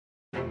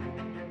Public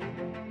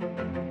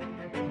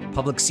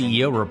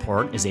CEO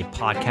Report is a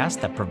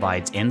podcast that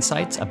provides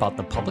insights about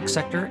the public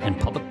sector and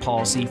public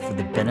policy for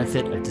the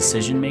benefit of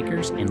decision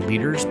makers and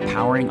leaders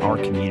powering our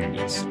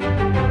communities.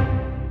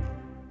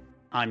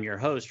 I'm your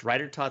host,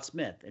 Ryder Todd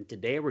Smith, and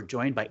today we're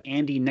joined by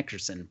Andy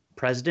Nickerson,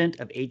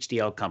 president of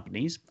HDL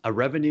Companies, a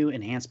revenue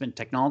enhancement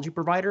technology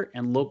provider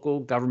and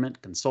local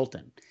government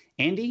consultant.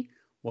 Andy,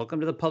 welcome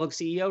to the Public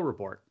CEO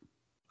Report.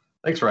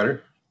 Thanks,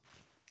 Ryder.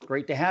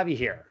 Great to have you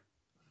here.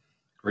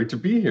 Great to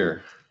be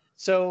here.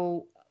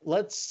 So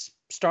let's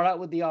start out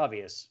with the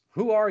obvious.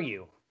 Who are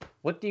you?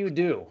 What do you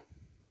do?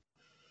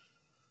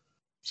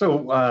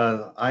 So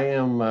I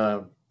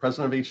am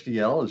president of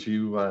HDL, as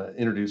you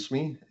introduced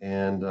me,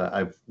 and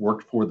I've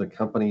worked for the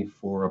company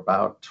for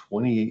about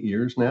 28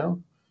 years now.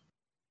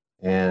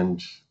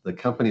 And the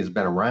company has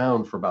been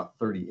around for about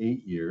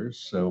 38 years.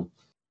 So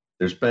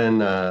there's been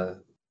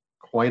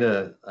quite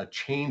a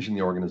change in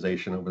the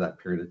organization over that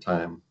period of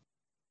time.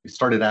 We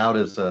started out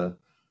as a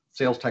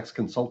sales tax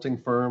consulting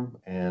firm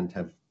and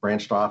have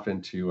branched off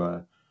into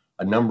a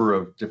number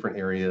of different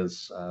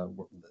areas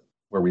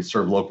where we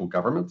serve local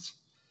governments.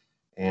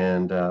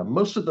 And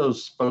most of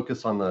those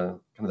focus on the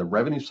kind of the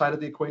revenue side of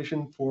the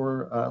equation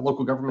for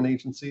local government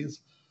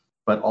agencies,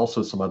 but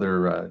also some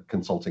other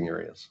consulting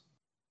areas.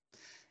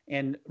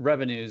 And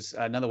revenues,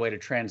 another way to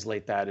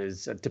translate that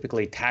is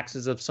typically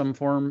taxes of some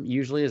form,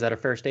 usually. Is that a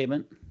fair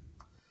statement?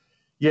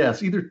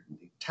 Yes, either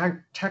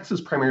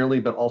taxes primarily,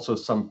 but also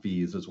some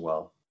fees as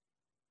well.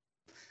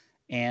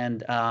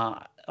 And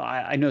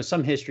I know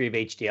some history of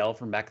HDL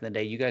from back in the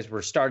day. You guys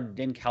were started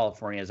in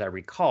California, as I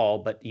recall,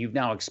 but you've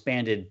now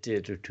expanded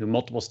to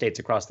multiple states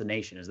across the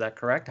nation. Is that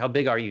correct? How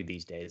big are you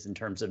these days in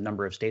terms of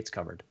number of states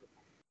covered?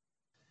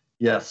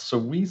 Yes, so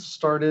we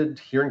started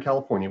here in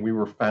California. We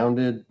were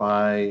founded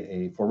by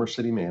a former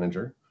city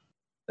manager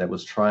that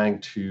was trying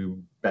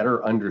to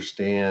better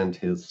understand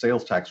his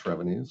sales tax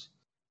revenues.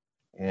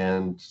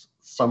 And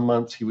some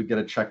months he would get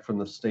a check from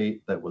the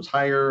state that was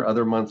higher,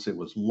 other months it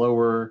was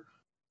lower.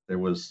 There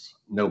was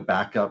no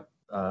backup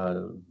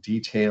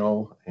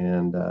detail,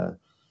 and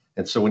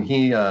so when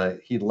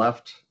he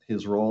left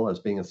his role as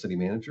being a city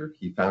manager,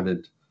 he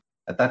founded,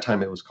 at that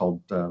time it was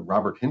called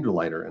Robert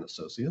Hinderleiter and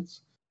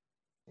Associates,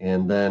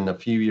 and then a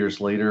few years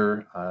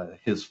later,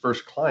 his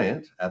first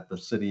client at the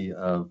city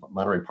of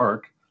Monterey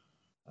Park,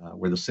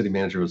 where the city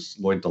manager was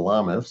Lloyd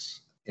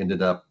Delamas,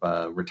 ended up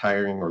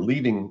retiring or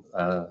leaving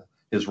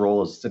his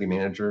role as city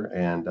manager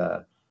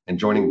and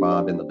joining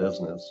Bob in the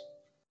business,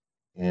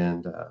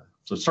 and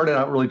so it started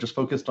out really just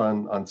focused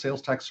on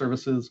sales tax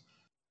services.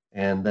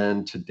 And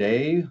then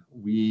today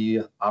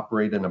we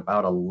operate in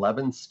about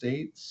 11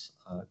 states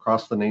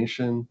across the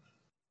nation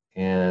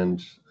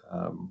and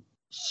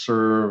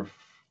serve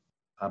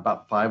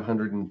about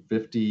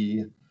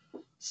 550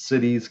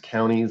 cities,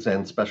 counties,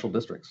 and special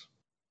districts.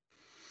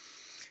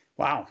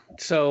 Wow.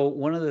 So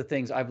one of the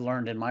things I've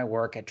learned in my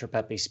work at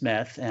Tripeppi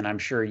Smith, and I'm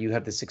sure you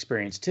have this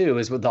experience too,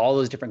 is with all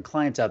those different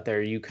clients out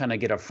there, you kind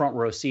of get a front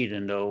row seat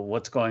into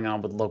what's going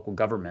on with local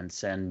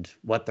governments and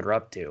what they're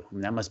up to. I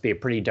mean, that must be a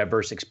pretty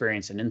diverse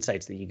experience and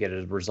insights that you get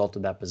as a result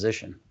of that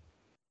position.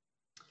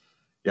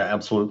 Yeah,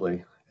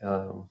 absolutely.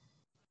 I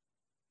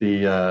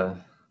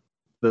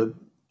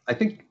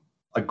think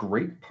a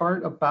great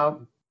part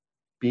about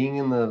being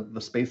in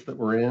the space that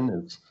we're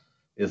in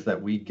is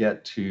that we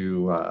get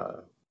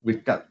to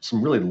we've got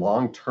some really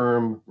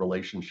long-term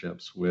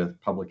relationships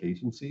with public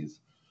agencies,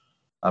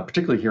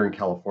 particularly here in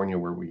California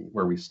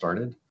where we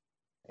started,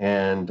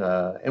 and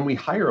we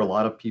hire a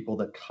lot of people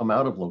that come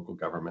out of local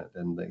government.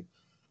 And they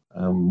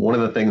one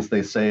of the things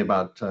they say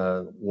about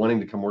wanting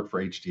to come work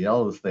for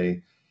HDL is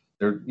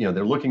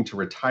they're looking to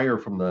retire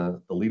from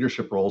the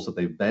leadership roles that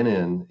they've been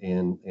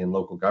in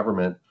local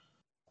government,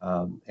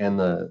 and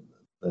the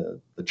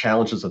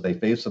challenges that they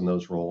face in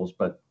those roles,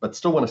 but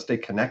still want to stay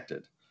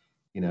connected,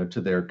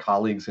 to their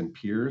colleagues and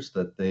peers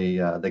that they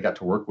got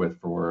to work with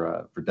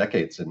for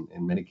decades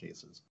in many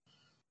cases.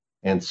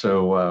 And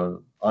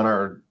so on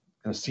our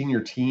kind of senior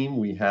team,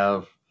 we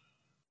have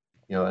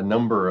a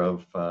number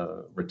of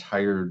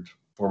retired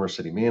former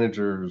city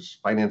managers,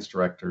 finance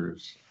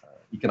directors,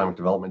 economic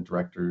development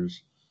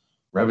directors,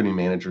 revenue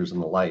managers, and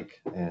the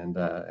like.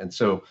 And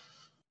so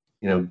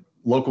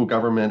local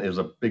government is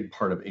a big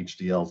part of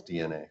HDL's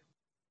DNA.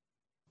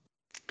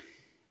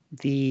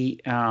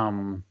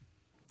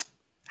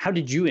 How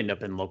did you end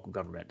up in local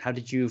government? How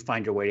did you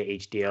find your way to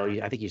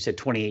HDL? I think you said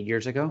 28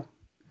 years ago.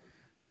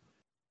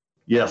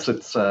 Yes,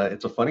 it's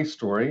a funny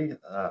story.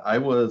 I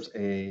was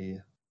a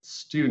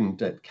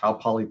student at Cal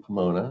Poly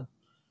Pomona,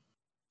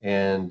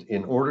 and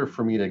in order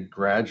for me to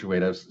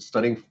graduate, I was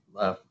studying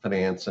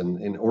finance,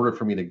 and in order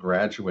for me to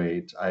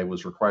graduate, I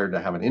was required to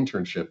have an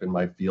internship in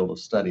my field of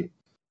study.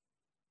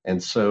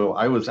 And so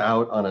I was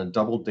out on a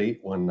double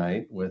date one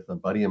night with a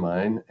buddy of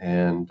mine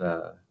and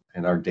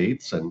our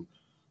dates, and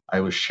I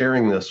was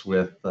sharing this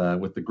with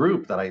the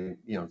group that I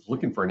was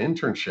looking for an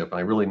internship, and I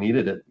really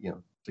needed it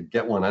to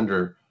get one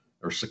under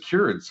or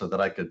secured so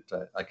that I could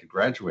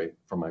graduate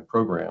from my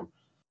program.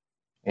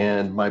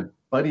 And my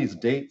buddy's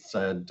date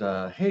said,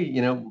 hey,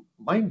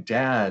 my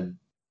dad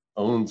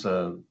owns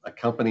a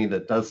company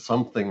that does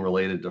something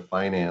related to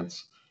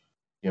finance.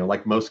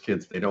 Like most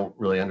kids, they don't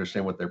really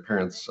understand what their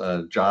parents'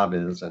 job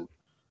is. And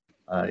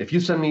if you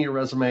send me your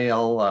resume,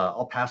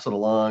 I'll pass it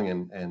along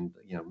and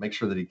make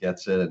sure that he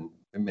gets it,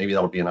 and maybe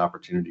that'll be an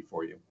opportunity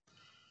for you.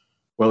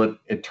 Well,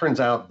 it turns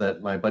out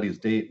that my buddy's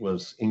date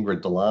was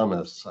Ingrid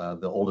Delamas,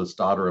 the oldest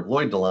daughter of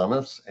Lloyd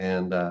Delamas,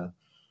 and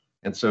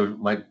so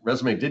my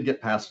resume did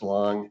get passed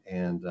along,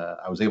 and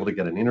I was able to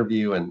get an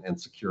interview and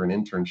secure an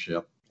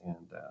internship.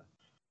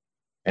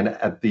 And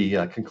at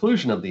the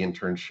conclusion of the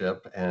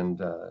internship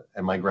and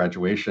my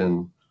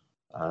graduation,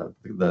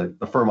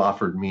 the firm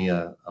offered me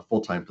a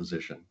full-time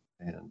position.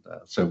 And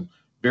so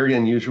very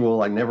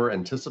unusual. I never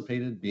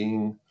anticipated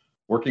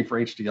working for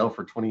HDL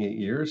for 28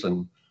 years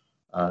and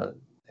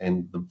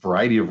the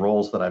variety of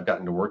roles that I've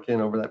gotten to work in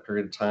over that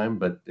period of time.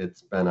 But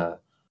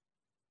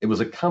it was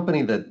a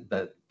company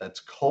its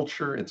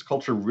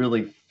culture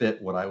really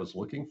fit what I was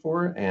looking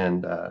for,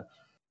 and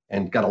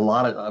got a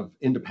lot of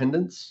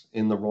independence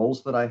in the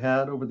roles that I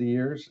had over the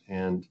years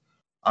and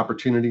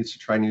opportunities to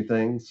try new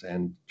things,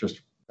 and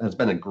just has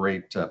been a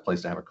great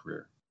place to have a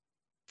career.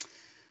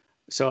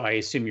 So I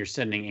assume you're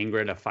sending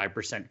Ingrid a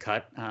 5%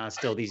 cut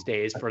still these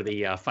days for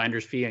the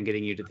finder's fee and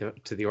getting you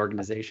to the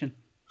organization?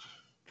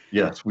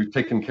 Yes, we've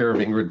taken care of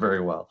Ingrid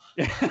very well.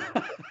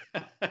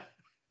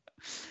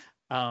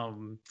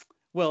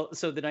 Well,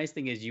 so the nice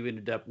thing is you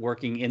ended up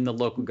working in the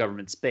local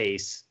government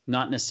space,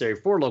 not necessarily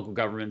for local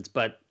governments,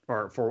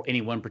 or for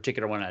any one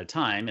particular one at a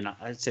time. And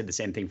I'd say the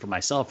same thing for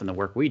myself in the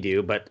work we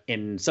do. But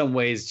in some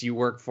ways, you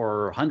work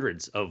for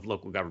hundreds of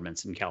local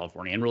governments in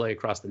California and really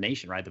across the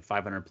nation, right? The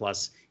 500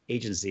 plus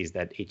agencies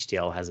that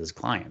HDL has as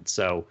clients.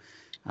 So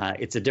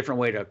it's a different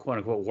way to quote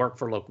unquote work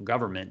for local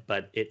government,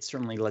 but it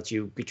certainly lets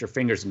you get your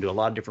fingers into a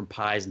lot of different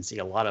pies and see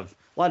a lot of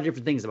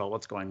different things about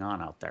what's going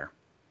on out there.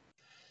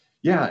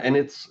 Yeah, and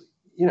it's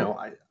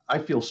I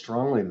feel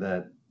strongly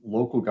that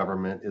local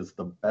government is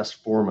the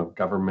best form of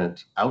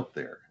government out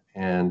there.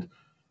 And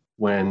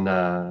when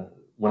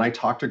I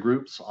talk to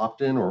groups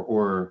often,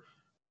 or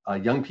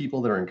young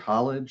people that are in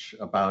college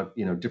about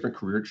different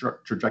career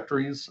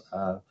trajectories,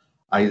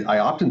 I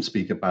often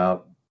speak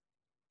about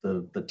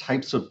the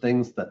types of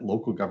things that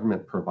local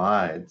government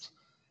provides,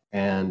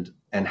 and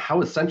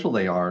how essential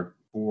they are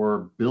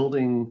for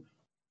building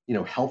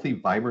healthy,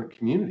 vibrant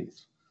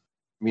communities.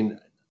 I mean,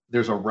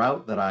 there's a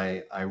route that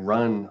I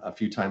run a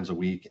few times a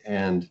week,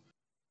 and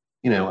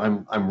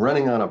I'm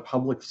running on a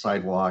public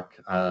sidewalk.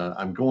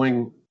 I'm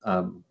going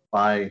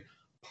by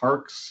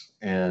parks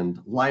and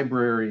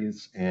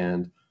libraries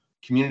and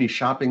community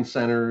shopping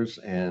centers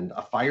and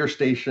a fire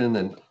station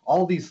and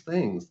all these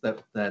things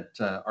that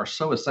are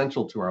so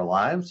essential to our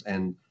lives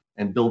and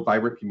build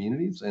vibrant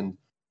communities, and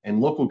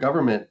local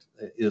government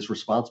is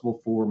responsible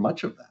for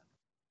much of that.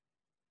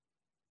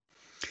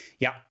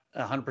 Yeah.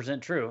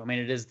 100% true. I mean,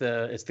 it's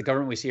the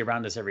government we see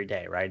around us every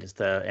day, right?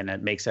 And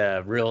it makes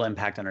a real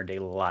impact on our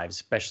daily lives,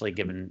 especially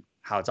given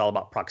how it's all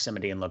about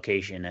proximity and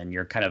location, and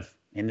you're kind of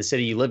in the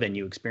city you live in,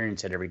 you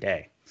experience it every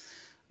day.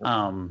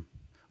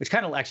 Which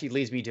kind of actually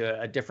leads me to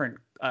a different,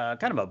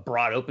 kind of a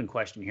broad open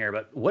question here,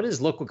 but what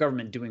is local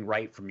government doing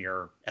right from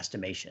your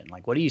estimation?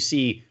 Like, what do you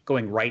see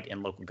going right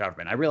in local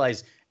government? I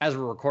realize as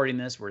we're recording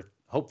this, we're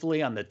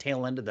hopefully on the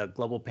tail end of the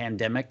global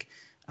pandemic,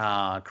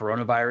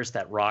 coronavirus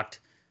that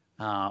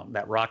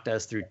rocked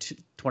us through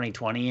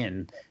 2020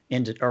 and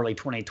into early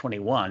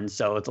 2021.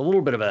 So it's a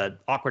little bit of an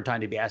awkward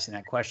time to be asking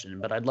that question,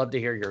 but I'd love to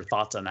hear your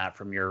thoughts on that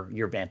from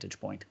your vantage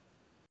point.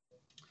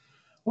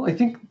 Well, I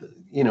think,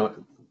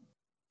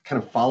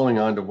 kind of following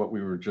on to what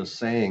we were just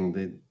saying,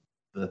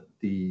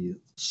 the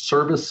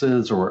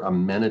services or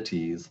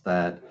amenities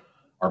that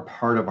are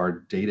part of our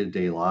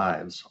day-to-day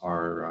lives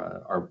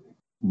are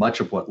much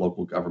of what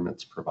local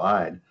governments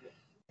provide,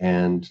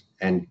 and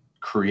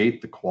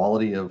create the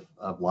quality of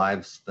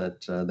lives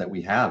that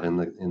we have in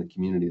the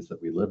communities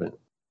that we live in.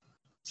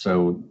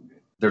 So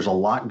there's a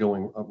lot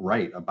going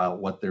right about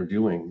what they're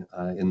doing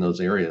in those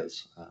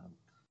areas.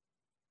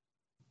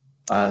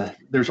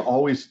 There's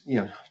always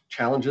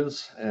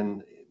challenges,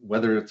 and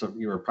whether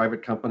you're a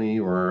private company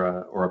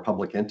or a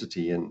public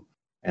entity,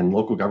 and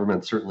local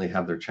governments certainly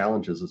have their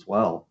challenges as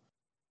well.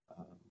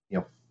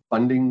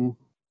 Funding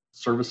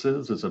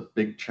services is a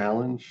big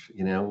challenge.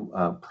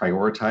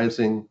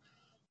 Prioritizing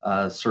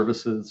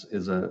services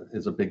is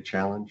a big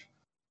challenge,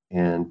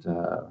 and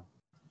the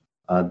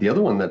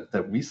other one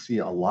that we see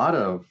a lot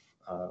of,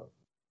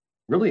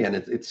 really, and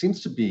it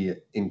seems to be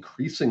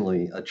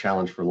increasingly a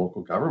challenge for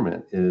local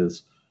government,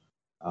 is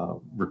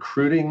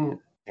recruiting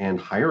and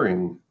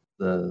hiring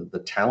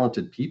the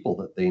talented people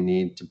that they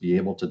need to be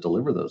able to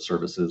deliver those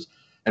services,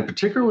 and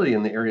particularly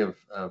in the area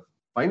of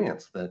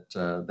finance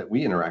that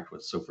we interact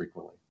with so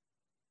frequently.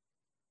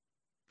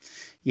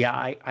 Yeah,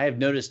 I have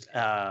noticed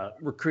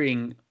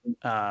recruiting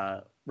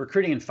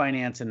and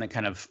finance in the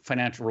kind of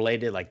financial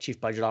related, like chief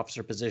budget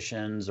officer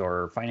positions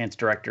or finance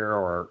director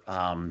or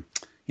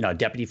a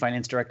deputy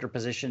finance director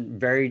position,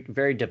 very,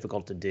 very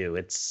difficult to do.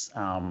 It's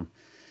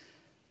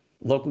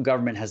local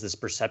government has this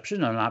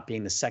perception of not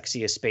being the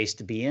sexiest space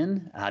to be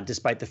in,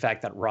 despite the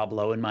fact that Rob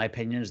Lowe, in my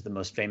opinion, is the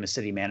most famous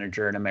city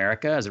manager in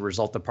America as a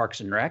result of Parks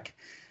and Rec.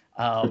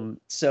 Getting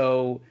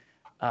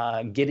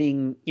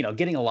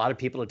a lot of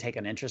people to take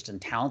an interest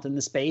and talent in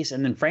the space,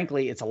 and then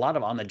frankly, it's a lot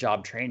of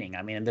on-the-job training.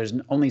 I mean, there's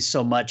only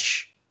so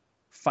much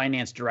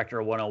finance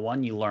director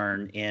 101 you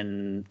learn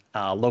in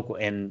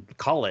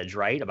college,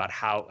 right? About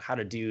how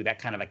to do that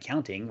kind of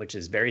accounting, which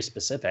is very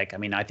specific. I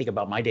mean, I think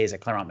about my days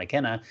at Claremont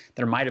McKenna,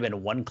 there might have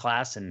been one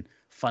class in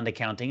fund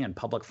accounting and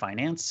public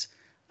finance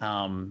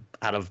out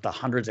of the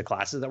hundreds of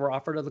classes that were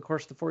offered over the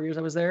course of the 4 years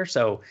I was there.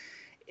 So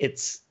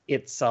it's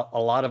a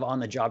lot of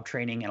on-the-job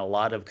training and a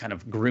lot of kind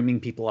of grooming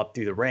people up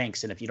through the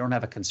ranks. And if you don't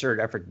have a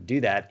concerted effort to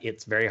do that,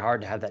 it's very hard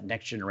to have that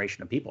next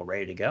generation of people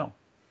ready to go.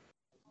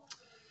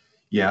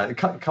 Yeah, a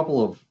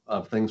couple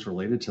of things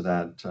related to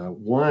that.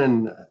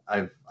 One,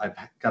 I've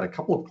got a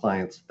couple of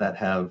clients that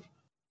have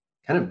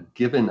kind of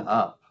given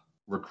up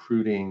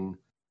recruiting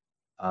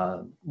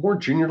more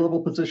junior level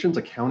positions,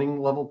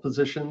 accounting level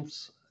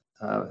positions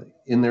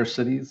in their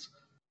cities,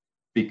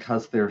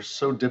 because they're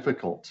so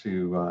difficult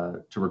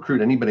to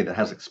recruit anybody that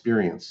has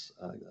experience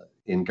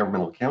in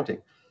governmental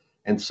accounting.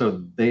 And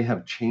so they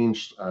have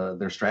changed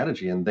their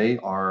strategy, and they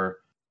are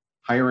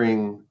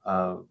hiring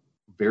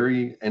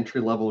very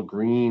entry-level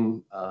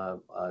green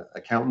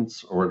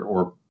accountants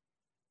or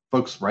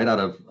folks right out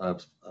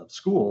of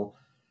school,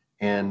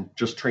 and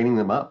just training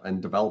them up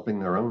and developing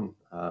their own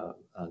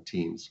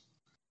teams.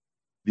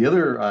 The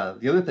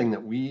other thing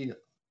that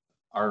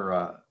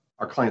our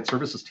client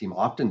services team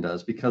often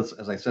does, because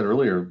as I said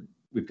earlier,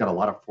 we've got a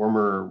lot of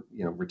former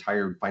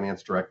retired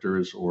finance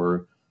directors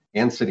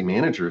and city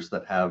managers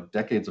that have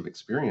decades of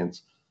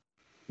experience.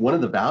 One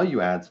of the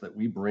value adds that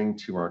we bring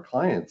to our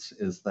clients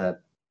is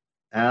that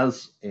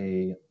as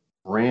a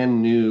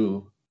brand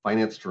new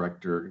finance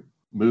director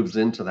moves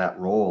into that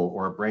role,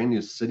 or a brand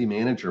new city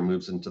manager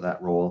moves into that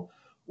role,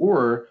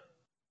 or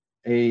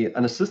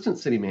an assistant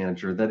city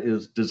manager that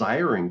is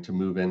desiring to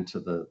move into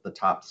the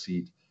top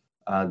seat,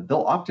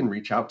 they'll often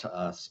reach out to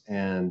us,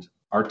 and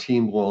our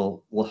team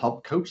will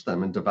help coach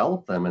them and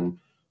develop them and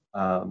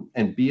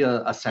be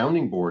a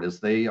sounding board as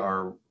they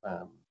are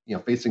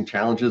facing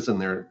challenges in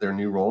their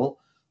new role.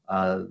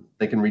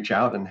 They can reach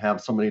out and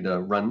have somebody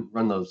to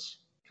run those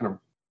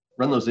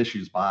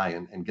issues by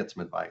and get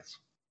some advice.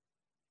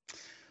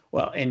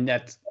 Well, and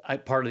that's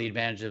part of the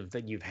advantage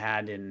that you've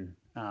had in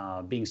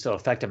being so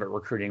effective at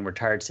recruiting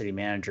retired city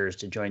managers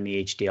to join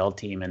the HDL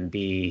team and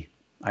be,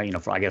 I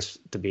guess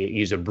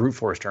use a brute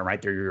force term,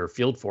 right? They're your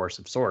field force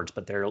of sorts,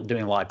 but they're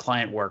doing a lot of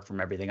client work from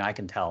everything I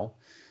can tell.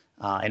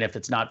 And if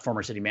it's not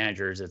former city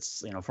managers,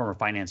 it's former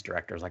finance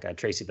directors like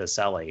Tracy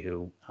Vaselli,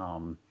 who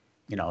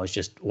is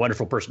just a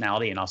wonderful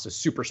personality and also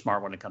super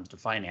smart when it comes to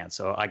finance.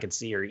 So I could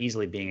see her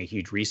easily being a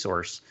huge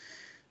resource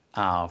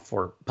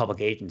for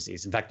public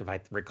agencies. In fact, if I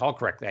recall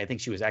correctly, I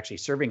think she was actually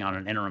serving on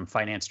an interim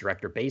finance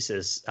director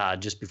basis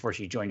just before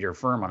she joined your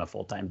firm on a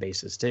full-time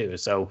basis too.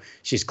 So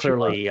she's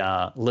clearly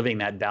living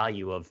that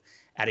value of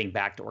adding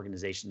back to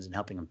organizations and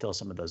helping them fill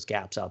some of those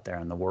gaps out there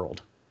in the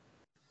world.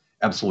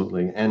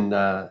 Absolutely. And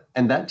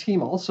that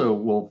team also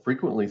will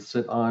frequently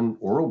sit on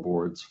oral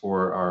boards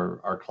for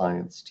our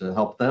clients to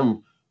help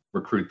them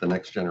recruit the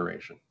next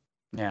generation.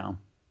 Yeah.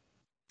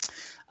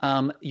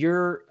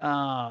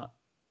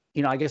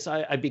 I guess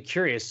I'd be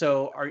curious.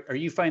 So are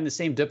you finding the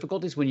same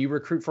difficulties when you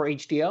recruit for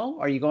HDL?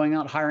 Are you going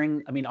out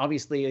hiring? I mean,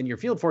 obviously in your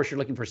field force, you're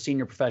looking for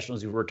senior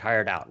professionals who've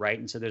retired out, right?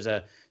 And so there's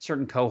a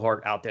certain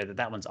cohort out there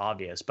that one's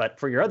obvious. But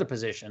for your other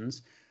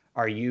positions,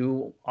 are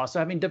you also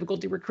having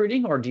difficulty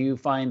recruiting, or do you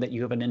find that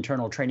you have an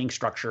internal training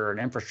structure and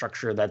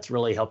infrastructure that's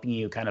really helping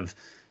you kind of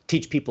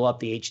teach people up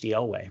the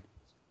HDL way?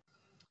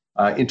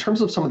 In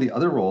terms of some of the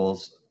other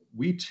roles,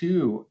 we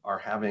too are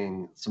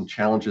having some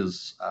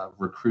challenges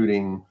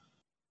recruiting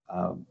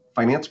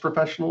finance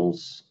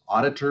professionals,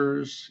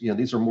 auditors.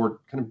 These are more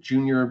kind of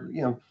junior,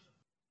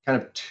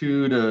 kind of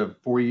 2 to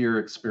 4 year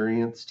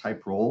experience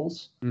type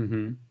roles.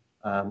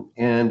 Mm-hmm.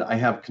 And I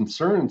have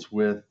concerns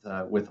with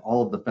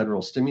all of the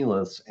federal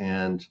stimulus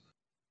and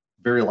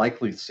very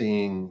likely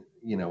seeing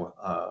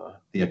the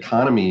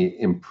economy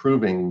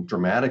improving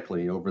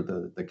dramatically over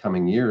the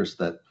coming years,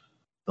 that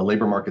the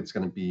labor market's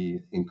going to be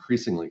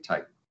increasingly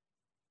tight.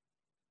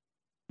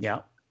 Yeah,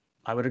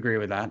 I would agree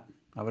with that.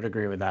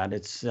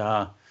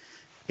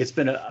 It's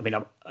been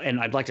and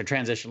I'd like to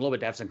transition a little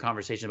bit to have some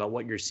conversation about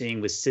what you're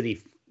seeing with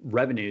city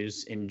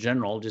revenues in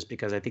general, just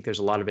because I think there's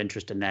a lot of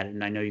interest in that.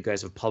 And I know you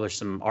guys have published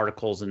some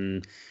articles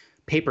and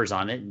papers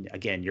on it. And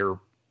again, you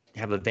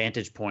have a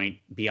vantage point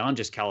beyond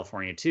just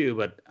California too,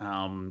 but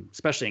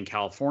especially in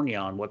California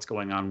on what's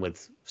going on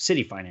with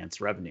city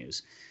finance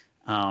revenues.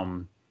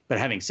 But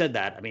having said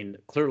that, I mean,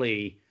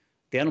 clearly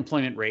the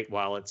unemployment rate,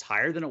 while it's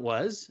higher than it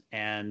was,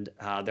 and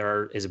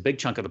there is a big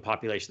chunk of the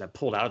population that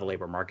pulled out of the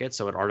labor market,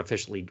 so it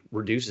artificially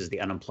reduces the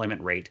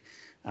unemployment rate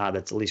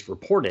that's at least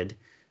reported.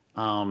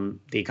 The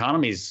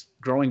economy's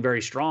growing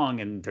very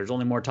strong, and there's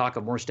only more talk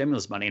of more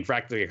stimulus money. In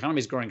fact, the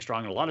economy's growing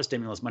strong, and a lot of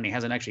stimulus money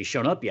hasn't actually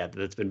shown up yet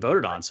that's been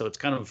voted on. So it's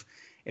kind of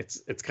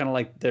it's kind of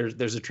like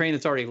there's a train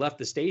that's already left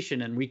the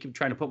station, and we keep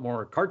trying to put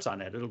more carts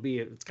on it.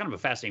 It's kind of a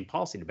fascinating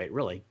policy debate,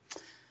 really.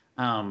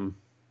 So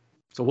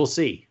we'll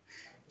see.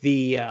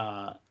 The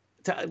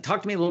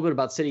talk to me a little bit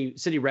about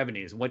city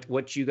revenues,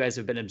 what you guys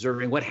have been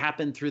observing, what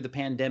happened through the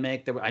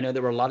pandemic. I know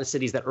there were a lot of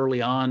cities that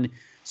early on,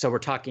 so we're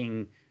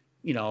talking,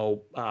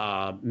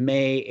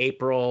 May,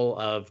 April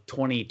of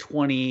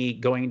 2020,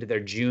 going into their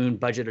June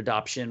budget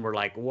adoption, we're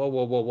like, whoa,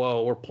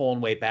 we're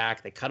pulling way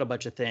back. They cut a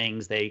bunch of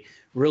things. They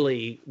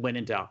really went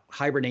into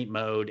hibernate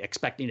mode,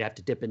 expecting to have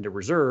to dip into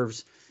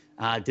reserves.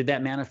 Did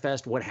that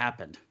manifest? What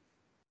happened?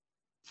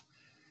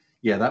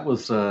 Yeah, that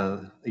was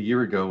a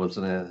year ago, was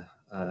an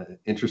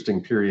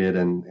interesting period,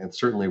 and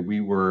certainly we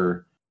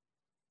were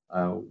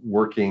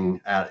working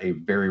at a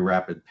very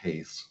rapid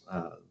pace.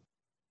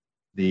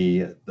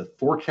 The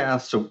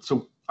forecast.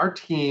 So our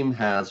team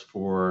has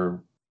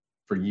for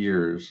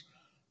years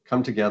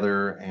come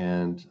together,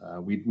 and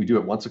we do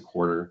it once a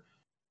quarter,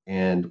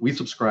 and we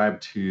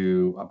subscribe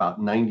to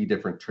about 90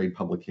 different trade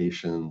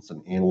publications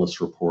and analyst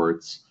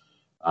reports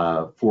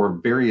for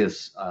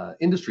various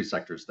industry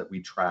sectors that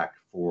we track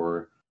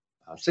for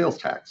sales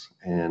tax.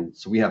 And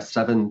so we have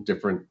 7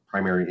 different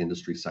primary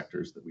industry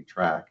sectors that we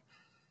track.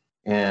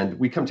 And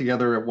we come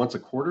together once a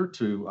quarter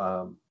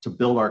to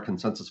build our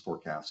consensus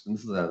forecast. And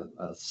this is a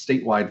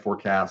statewide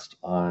forecast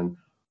on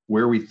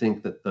where we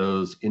think that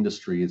those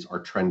industries are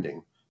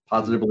trending,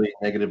 positively,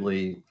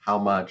 negatively, how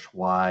much,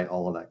 why,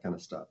 all of that kind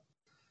of stuff.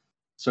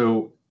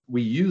 So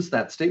we use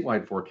that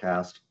statewide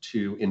forecast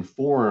to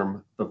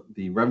inform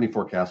the revenue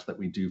forecast that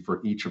we do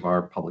for each of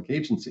our public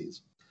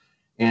agencies.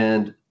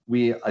 And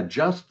we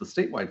adjust the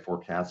statewide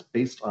forecast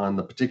based on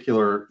the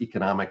particular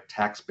economic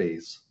tax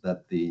base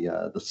that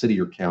the city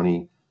or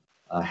county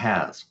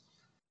has.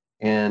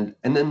 And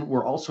then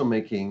we're also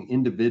making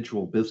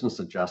individual business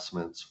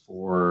adjustments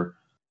for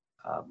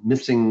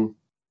missing,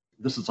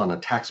 this is on a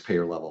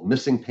taxpayer level,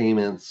 missing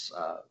payments,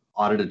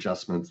 audit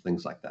adjustments,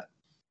 things like that.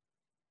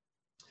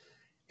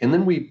 And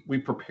then we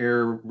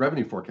prepare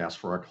revenue forecasts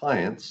for our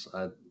clients,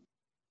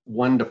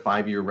 1 to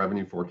 5 year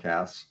revenue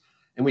forecasts,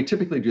 and we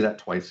typically do that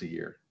twice a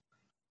year.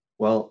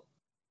 Well,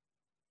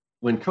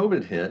 when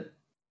COVID hit,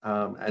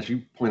 as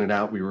you pointed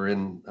out, we were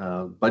in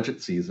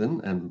budget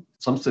season, and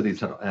some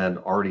cities had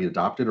already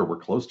adopted or were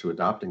close to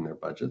adopting their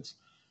budgets.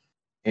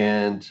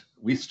 And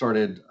we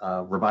started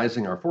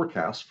revising our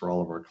forecasts for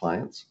all of our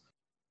clients.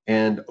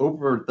 And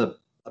over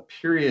a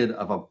period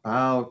of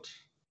about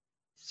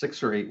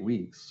 6 or 8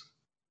 weeks,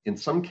 in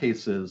some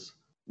cases,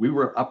 we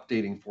were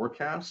updating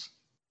forecasts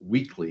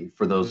weekly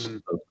for those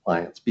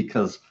clients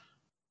because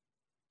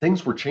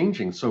things were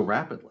changing so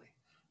rapidly.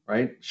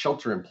 Right?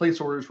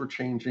 Shelter-in-place orders were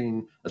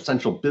changing,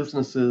 essential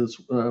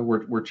businesses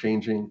were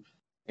changing,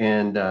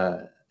 and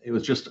it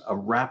was just a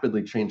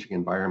rapidly changing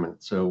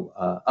environment. So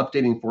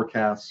updating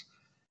forecasts.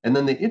 And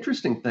then the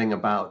interesting thing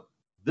about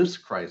this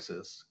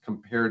crisis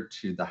compared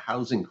to the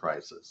housing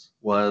crisis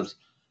was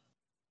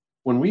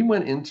when we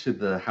went into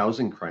the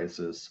housing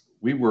crisis,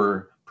 we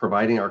were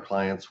providing our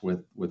clients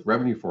with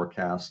revenue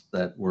forecasts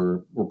that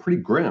were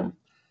pretty grim.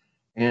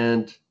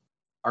 And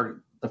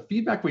the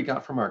feedback we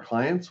got from our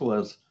clients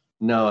was,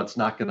 no, it's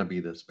not going to be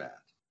this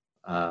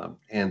bad.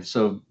 And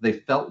so they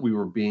felt we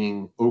were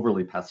being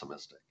overly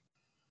pessimistic.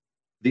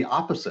 The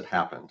opposite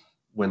happened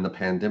when the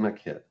pandemic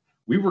hit.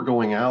 We were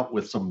going out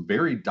with some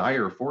very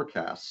dire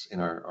forecasts in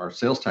our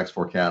sales tax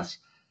forecasts,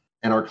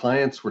 and our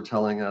clients were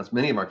telling us,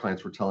 many of our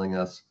clients were telling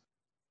us,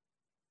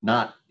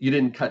 you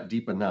didn't cut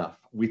deep enough.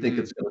 We think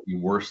it's going to be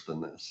worse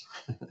than this.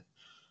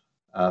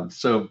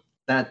 So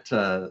that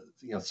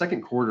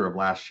second quarter of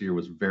last year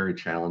was very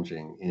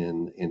challenging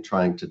in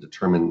trying to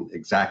determine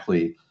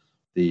exactly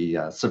the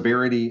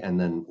severity and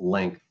then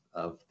length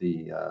of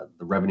the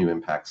revenue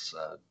impacts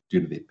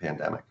due to the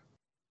pandemic.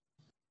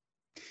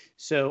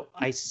 So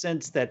I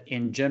sense that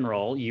in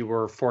general, you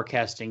were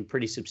forecasting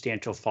pretty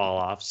substantial fall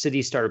off.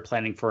 Cities started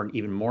planning for an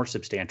even more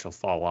substantial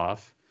fall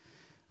off.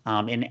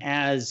 And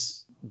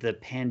as the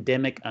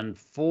pandemic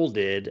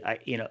unfolded,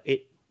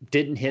 it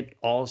didn't hit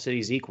all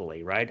cities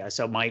equally, right?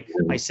 So my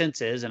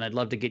sense is, and I'd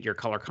love to get your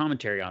color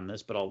commentary on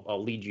this, but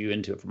I'll lead you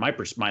into it from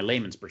my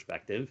layman's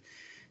perspective.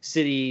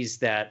 Cities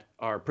that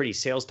are pretty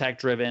sales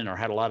tax driven or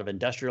had a lot of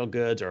industrial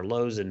goods or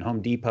Lowe's and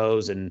Home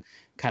Depots and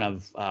kind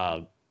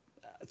of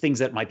things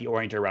that might be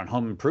oriented around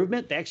home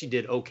improvement, they actually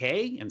did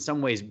okay, in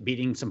some ways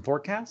beating some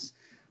forecasts,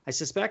 I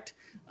suspect.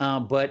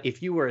 But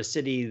if you were a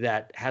city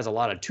that has a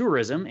lot of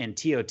tourism and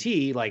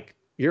TOT, like,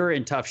 you're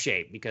in tough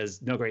shape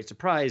because, no great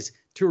surprise,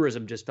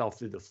 tourism just fell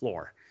through the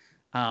floor.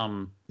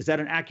 Is that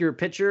an accurate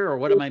picture, or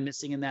what am I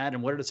missing in that?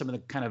 And what are some of the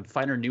kind of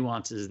finer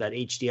nuances that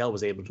HDL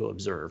was able to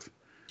observe?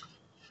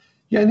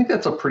 Yeah, I think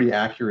that's a pretty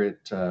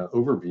accurate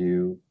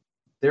overview.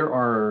 There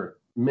are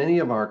many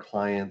of our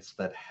clients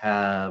that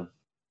have,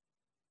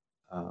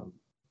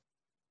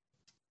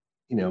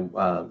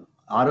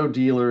 auto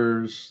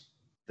dealers.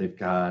 They've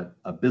got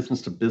a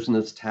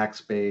business-to-business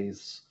tax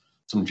base,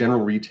 some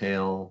general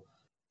retail,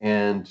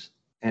 and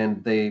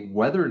they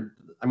weathered.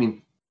 I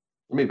mean,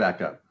 let me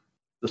back up.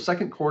 The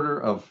second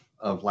quarter of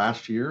of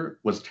last year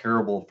was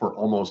terrible for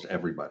almost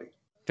everybody.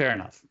 Fair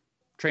enough.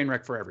 Train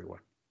wreck for everyone.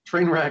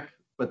 Train wreck,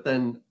 but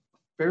then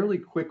fairly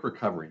quick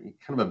recovery,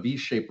 kind of a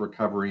V-shaped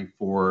recovery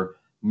for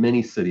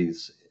many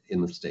cities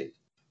in the state,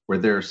 where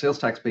their sales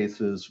tax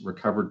bases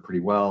recovered pretty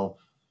well.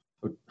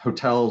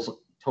 Hotels,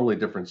 totally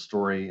different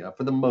story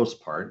for the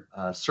most part.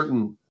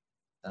 Certain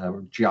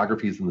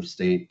geographies in the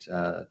state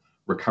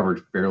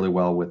recovered fairly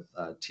well with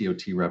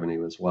TOT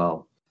revenue as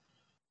well.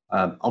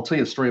 I'll tell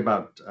you a story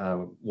about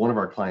one of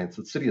our clients.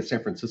 The city of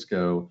San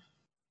Francisco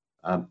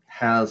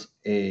has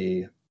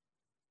the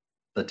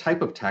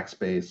type of tax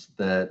base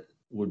that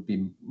would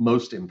be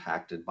most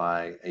impacted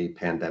by a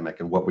pandemic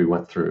and what we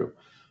went through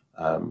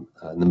in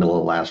the middle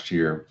of last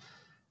year.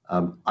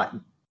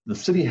 The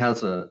city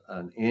has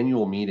an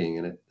annual meeting,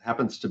 and it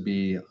happens to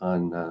be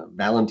on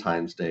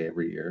Valentine's Day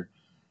every year.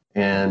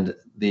 And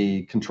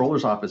the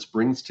controller's office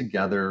brings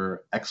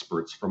together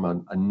experts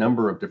from a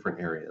number of different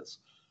areas.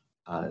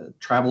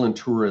 Travel and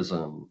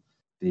tourism,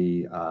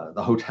 the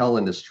hotel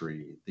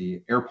industry,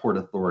 the airport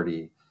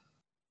authority,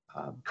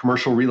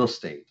 commercial real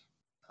estate,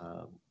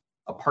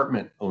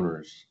 apartment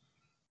owners.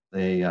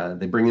 They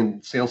bring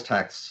in sales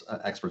tax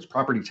experts,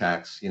 property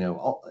tax,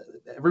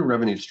 every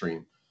revenue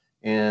stream,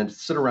 and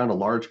sit around a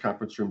large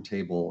conference room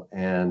table.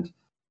 And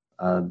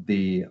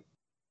the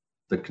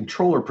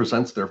controller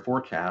presents their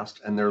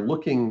forecast, and they're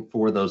looking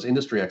for those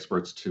industry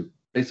experts to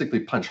basically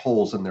punch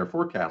holes in their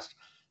forecast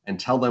and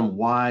tell them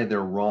why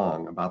they're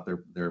wrong about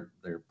their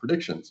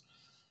predictions.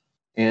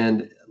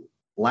 And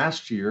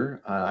last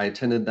year, I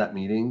attended that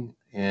meeting,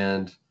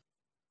 and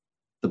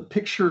the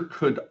picture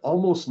could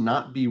almost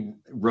not be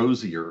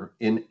rosier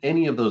in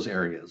any of those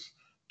areas.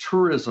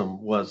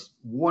 Tourism was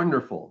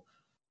wonderful.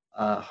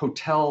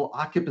 Hotel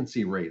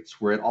occupancy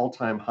rates were at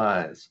all-time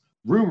highs.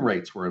 Room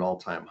rates were at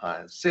all-time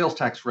highs. Sales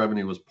tax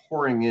revenue was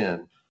pouring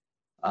in.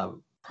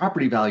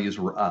 Property values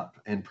were up,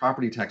 and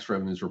property tax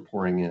revenues were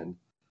pouring in.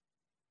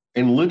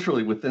 And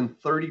literally within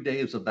 30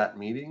 days of that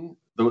meeting,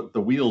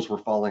 the wheels were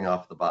falling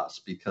off the bus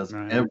because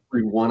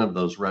every one of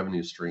those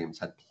revenue streams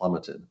had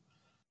plummeted.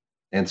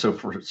 And so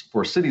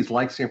for cities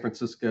like San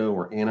Francisco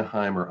or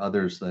Anaheim or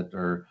others that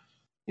are,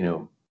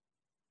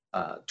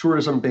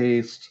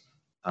 tourism-based,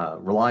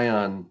 rely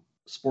on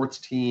sports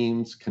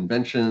teams,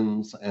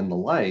 conventions, and the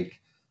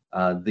like,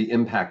 the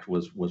impact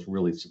was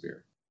really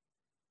severe.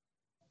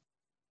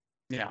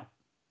 Yeah.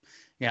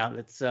 Yeah,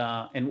 that's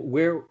and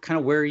where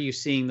are you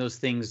seeing those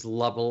things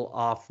level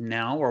off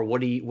now, or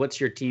what's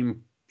your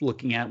team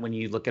looking at when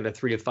you look at a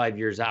 3 to 5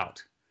 years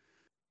out?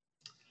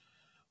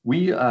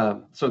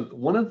 So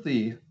one of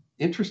the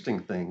interesting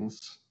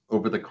things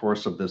over the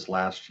course of this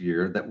last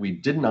year that we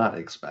did not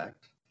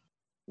expect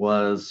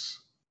was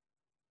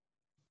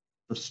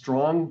the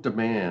strong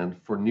demand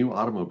for new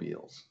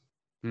automobiles.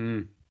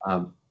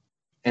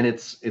 And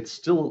it's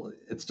still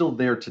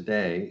there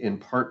today, in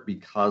part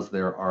because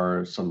there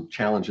are some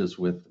challenges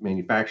with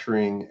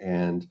manufacturing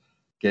and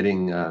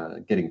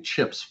getting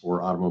chips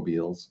for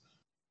automobiles.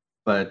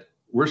 But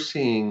we're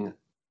seeing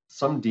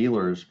some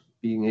dealers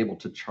being able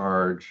to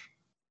charge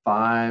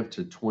 $5,000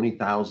 to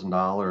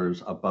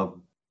 $20,000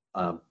 above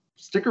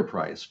sticker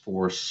price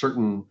for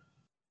certain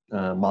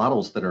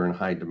models that are in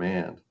high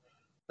demand.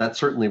 That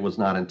certainly was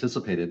not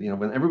anticipated.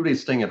 When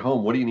everybody's staying at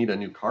home, what do you need a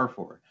new car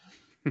for?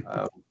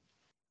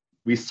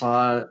 We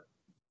saw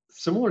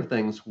similar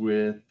things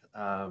with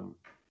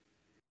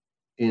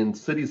in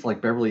cities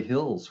like Beverly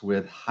Hills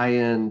with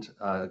high-end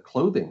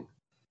clothing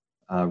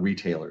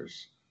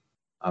retailers,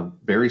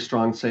 very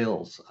strong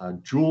sales,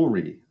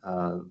 jewelry.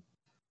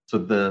 So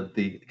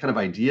the kind of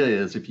idea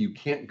is if you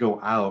can't go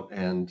out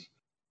and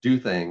do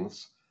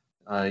things,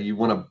 you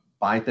want to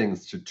buy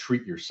things to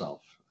treat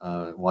yourself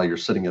while you're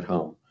sitting at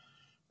home.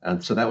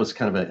 And so that was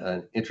kind of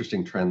an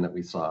interesting trend that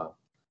we saw.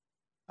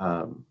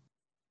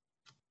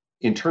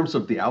 In terms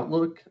of the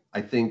outlook,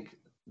 I think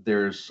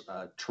there's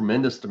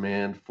tremendous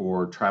demand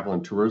for travel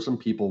and tourism.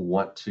 People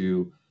want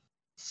to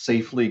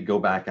safely go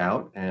back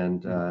out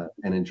and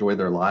enjoy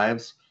their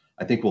lives.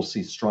 I think we'll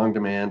see strong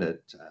demand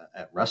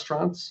at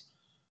restaurants.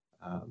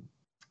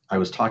 I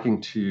was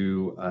talking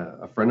to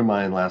a friend of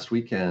mine last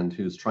weekend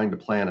who's trying to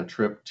plan a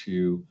trip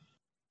to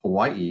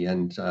Hawaii,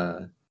 and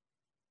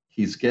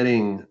he's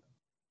getting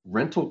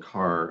rental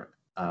car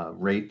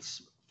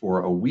rates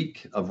for a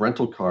week of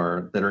rental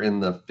car that are in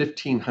the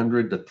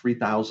 $1,500 to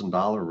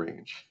 $3,000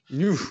 range.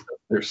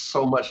 There's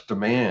so much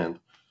demand.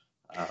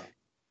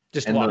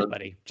 Just walk,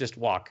 buddy. Just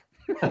walk.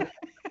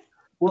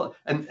 Well,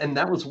 and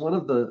that was one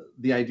of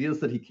the ideas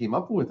that he came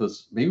up with,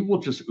 was maybe we'll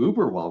just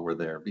Uber while we're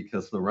there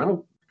because the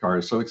rental car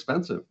is so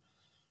expensive.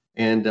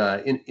 And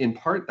in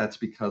part, that's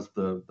because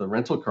the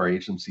rental car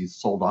agencies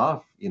sold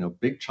off,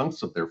 big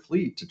chunks of their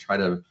fleet to try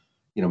to,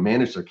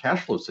 manage their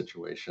cash flow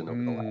situation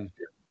over the last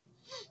year.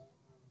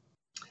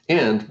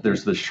 And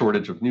there's the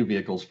shortage of new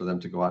vehicles for them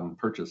to go out and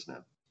purchase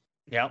now.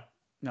 Yeah,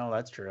 no,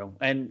 that's true.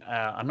 And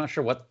I'm not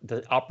sure what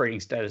the operating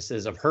status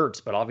is of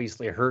Hertz, but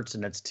obviously Hertz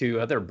and its two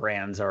other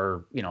brands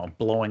are,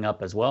 blowing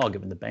up as well,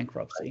 given the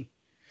bankruptcy.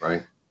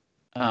 Right.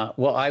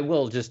 Well, I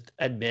will just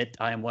admit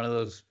I am one of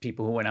those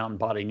people who went out and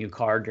bought a new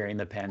car during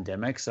the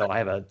pandemic. So I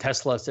have a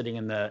Tesla sitting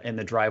in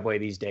the driveway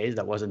these days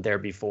that wasn't there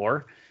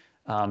before.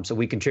 So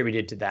we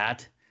contributed to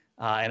that.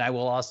 And I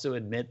will also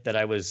admit that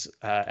I was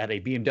at a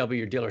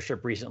BMW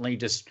dealership recently,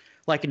 just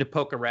liking to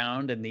poke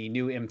around, and the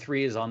new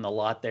M3 is on the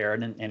lot there,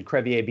 and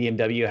Crevier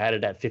BMW had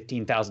it at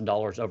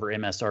 $15,000 over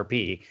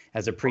MSRP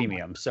as a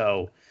premium.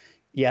 So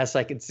yes,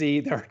 I can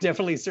see there are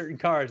definitely certain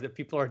cars that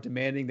people are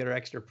demanding their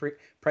extra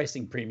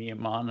pricing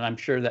premium on. And I'm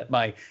sure that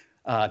my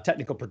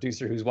technical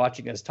producer who's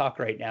watching us talk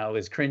right now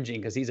is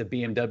cringing because he's a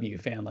BMW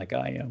fan like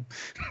I am.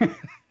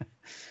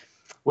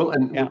 Well,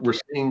 and Yeah.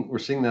 we're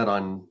seeing that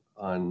on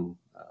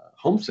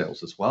home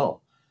sales as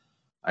well.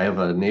 I have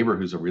a neighbor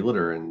who's a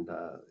realtor, and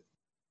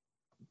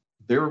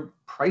they're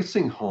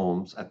pricing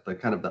homes at the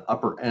kind of the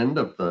upper end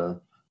of the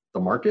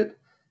market,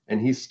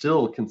 and he's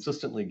still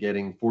consistently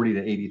getting $40,000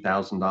 to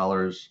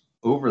 $80,000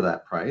 over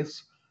that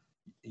price,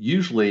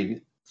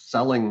 usually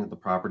selling the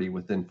property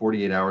within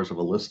 48 hours of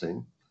a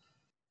listing.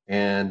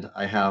 And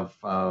I have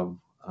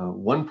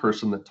one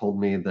person that told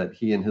me that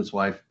he and his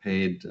wife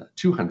paid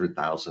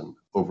 $200,000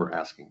 over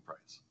asking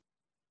price.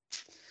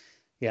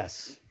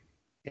 Yes.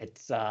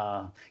 It's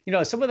some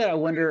of that I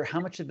wonder how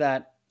much of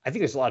that. I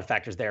think there's a lot of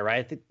factors there, right?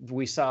 I think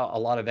we saw a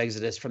lot of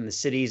exodus from the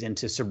cities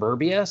into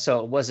suburbia.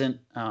 So it wasn't,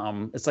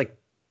 it's like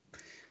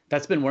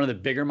that's been one of the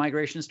bigger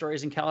migration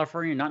stories in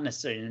California, not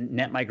necessarily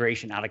net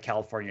migration out of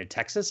California to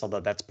Texas, although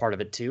that's part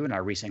of it too. And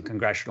our recent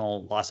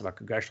congressional loss of our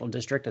congressional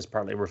district is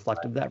partly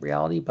reflective of that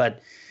reality.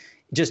 But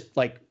just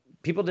like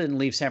people didn't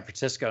leave San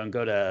Francisco and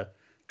go to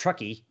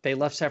Truckee, they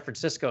left San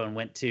Francisco and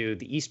went to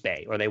the East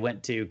Bay, or they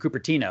went to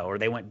Cupertino, or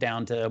they went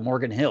down to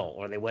Morgan Hill,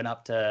 or they went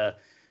up to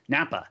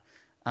Napa.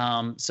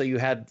 So you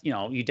had,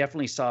 you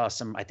definitely saw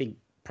some, I think,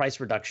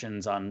 price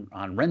reductions on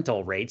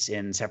rental rates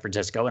in San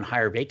Francisco and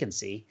higher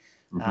vacancy.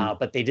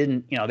 But they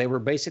didn't, they were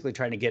basically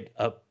trying to get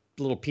a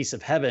little piece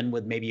of heaven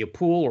with maybe a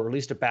pool or at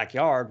least a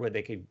backyard where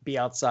they could be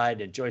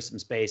outside, enjoy some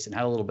space, and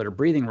have a little bit of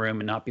breathing room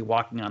and not be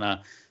walking on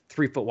a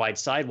 3-foot wide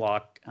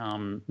sidewalk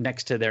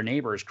next to their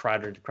neighbors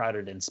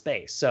crowded in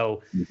space.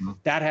 So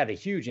that had a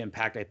huge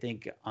impact, I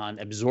think, on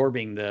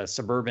absorbing the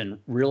suburban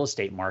real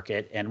estate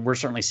market. And we're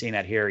certainly seeing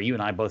that here. You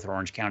and I both are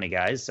Orange County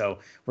guys. So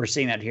we're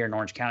seeing that here in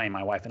Orange County.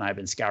 My wife and I have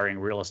been scouring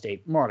real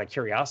estate more out of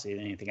curiosity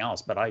than anything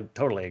else. But I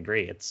totally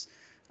agree. It's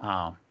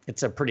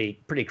a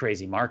pretty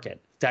crazy market.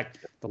 In fact,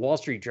 the Wall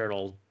Street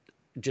Journal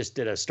just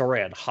did a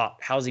story on hot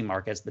housing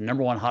markets. The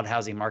number one hot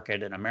housing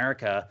market in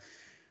America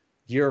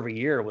year over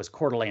year was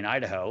Coeur d'Alene,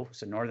 Idaho,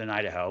 so northern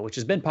Idaho, which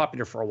has been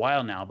popular for a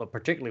while now, but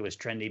particularly was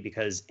trendy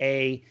because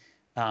they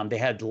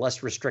had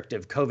less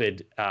restrictive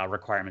COVID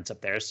requirements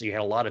up there. So you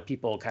had a lot of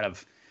people kind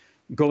of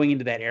going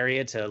into that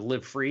area to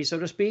live free, so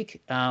to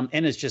speak. And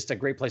it's just a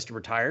great place to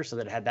retire. So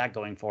that it had that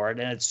going for it.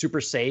 And it's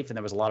super safe. And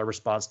there was a lot of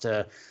response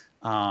to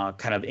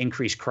kind of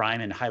increased crime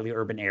in highly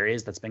urban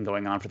areas that's been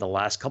going on for the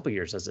last couple of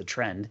years as a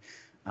trend.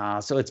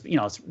 So it's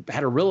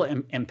had a real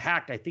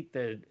impact. I think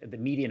the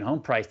median home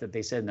price that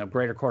they said in the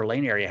greater Coeur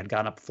d'Alene area had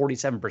gone up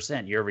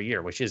 47% year over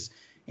year, which is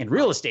in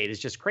real estate is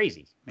just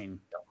crazy. I mean,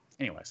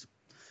 anyways,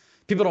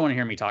 people don't want to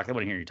hear me talk. They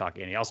want to hear you talk,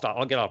 Andy. I'll stop.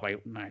 I'll get off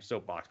my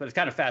soapbox, but it's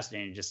kind of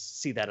fascinating to just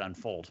see that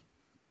unfold.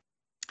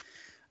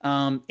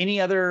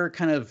 Any other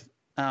kind of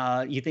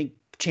you think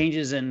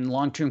changes in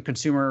long-term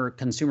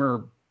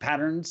consumer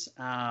patterns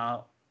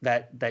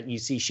that you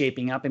see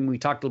shaping up? And we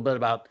talked a little bit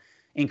about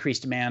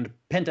increased demand,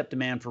 pent-up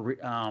demand for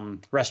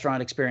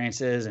restaurant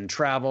experiences and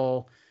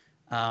travel.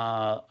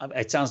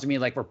 It sounds to me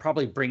like we're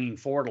probably bringing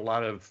forward a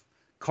lot of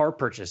car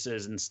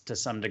purchases to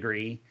some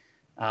degree,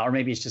 or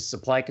maybe it's just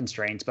supply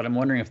constraints. But I'm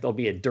wondering if there'll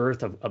be a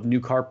dearth of new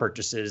car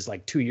purchases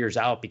like 2 years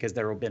out because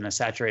there will be a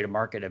saturated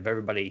market of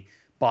everybody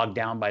bogged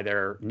down by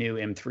their new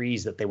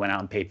M3s that they went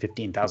out and paid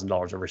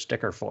 $15,000 over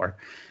sticker for.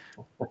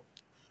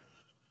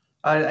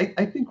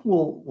 I think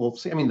we'll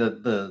see. I mean,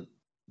 the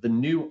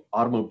new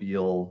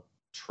automobile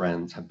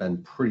trends have been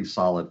pretty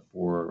solid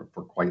for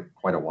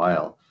quite a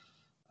while.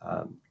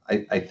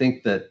 I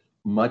think that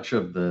much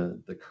of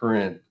the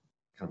current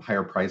kind of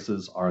higher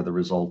prices are the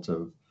result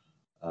of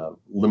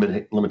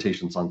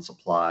limitations on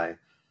supply,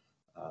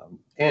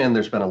 and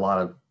there's been a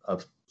lot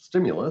of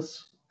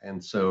stimulus,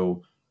 and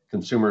so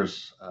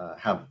consumers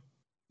have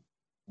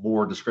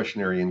more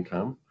discretionary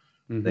income.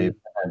 They've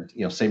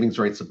had, savings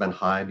rates have been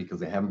high because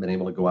they haven't been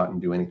able to go out and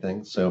do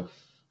anything. So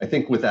I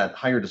think with that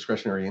higher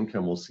discretionary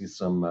income, we'll see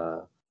some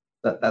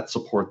that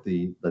support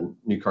the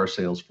new car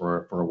sales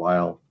for a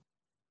while.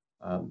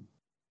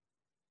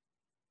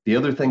 The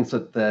other things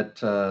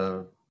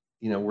that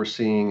we're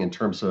seeing in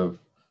terms of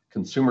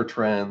consumer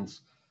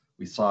trends,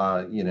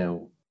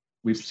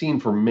 we've seen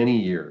for many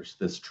years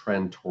this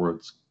trend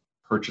towards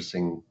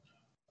purchasing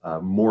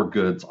more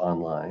goods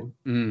online.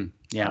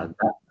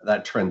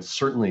 That trend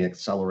certainly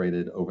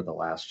accelerated over the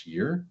last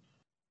year.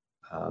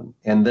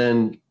 And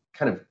then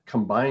kind of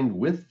combined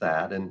with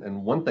that,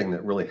 and one thing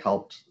that really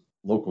helped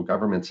local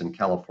governments in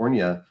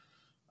California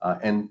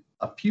and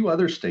a few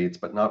other states,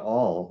 but not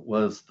all,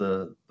 was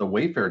the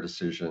Wayfair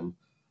decision.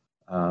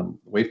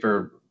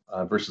 Wayfair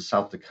versus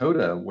South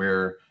Dakota,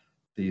 where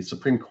the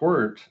Supreme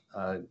Court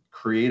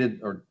created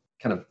or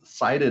kind of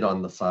sided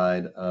on the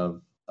side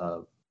of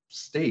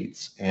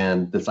states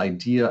and this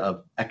idea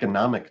of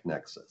economic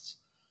nexus.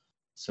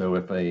 So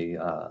if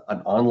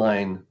an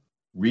online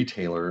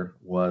retailer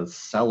was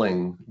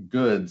selling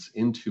goods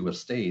into a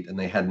state and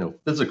they had no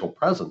physical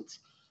presence,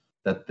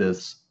 that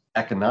this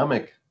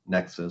economic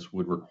nexus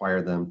would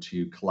require them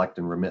to collect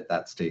and remit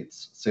that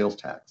state's sales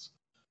tax.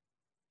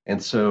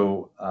 And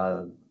so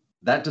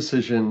that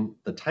decision,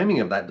 the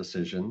timing of that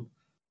decision,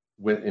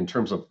 in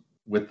terms of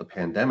with the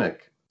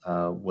pandemic,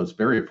 was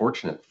very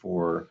fortunate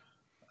for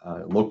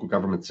local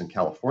governments in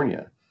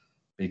California,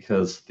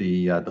 because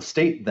the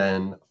state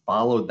then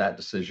followed that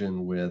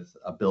decision with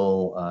a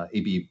bill,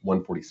 AB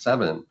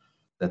 147,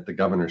 that the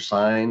governor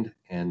signed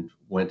and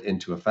went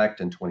into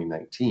effect in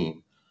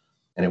 2019.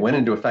 And it went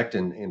into effect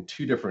in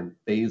two different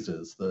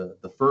phases.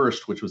 The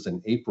first, which was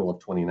in April of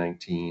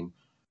 2019,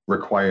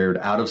 required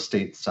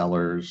out-of-state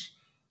sellers,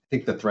 I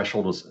think the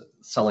threshold was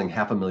selling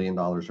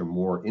 $500,000 or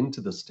more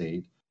into the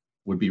state,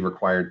 would be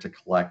required to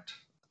collect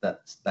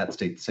that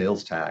state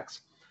sales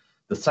tax.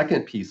 The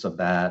second piece of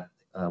that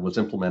was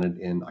implemented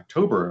in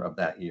October of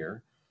that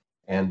year,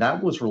 and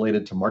that was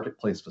related to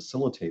marketplace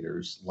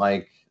facilitators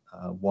like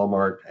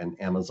Walmart and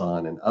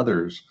Amazon and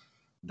others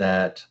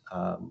that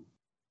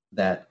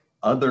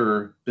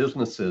other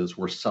businesses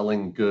were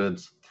selling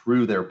goods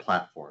through their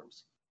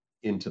platforms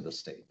into the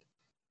state.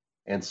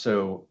 And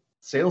so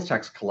sales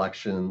tax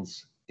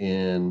collections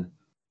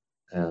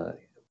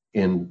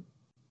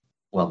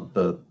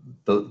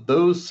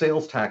those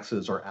sales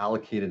taxes are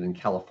allocated in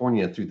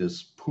California through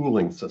this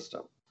pooling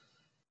system.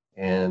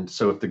 And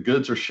so if the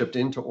goods are shipped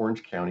into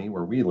Orange County,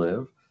 where we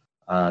live,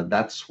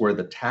 that's where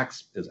the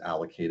tax is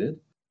allocated.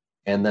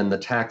 And then the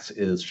tax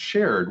is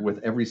shared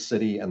with every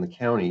city and the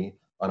county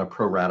on a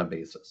pro rata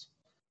basis.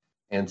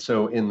 And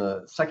so in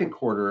the second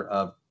quarter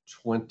of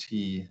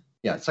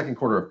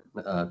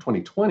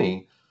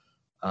 2020,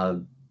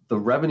 the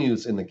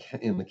revenues in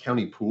the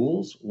county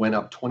pools went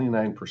up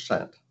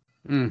 29%.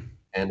 Mm.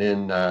 And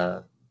in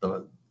the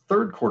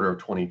third quarter of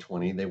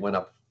 2020, they went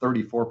up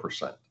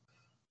 34%.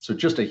 So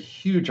just a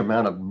huge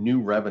amount of new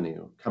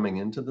revenue coming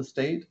into the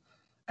state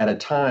at a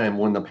time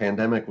when the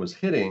pandemic was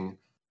hitting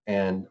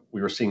and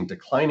we were seeing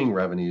declining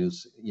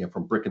revenues,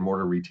 from brick and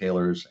mortar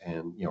retailers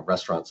and,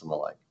 restaurants and the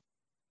like.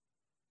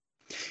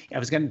 I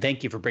was going to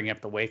thank you for bringing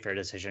up the Wayfair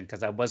decision,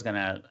 because I was going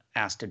to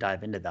ask to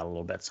dive into that a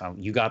little bit. So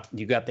you got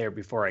there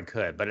before I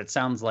could, but it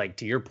sounds like,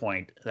 to your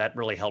point, that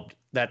really helped.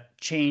 That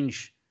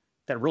change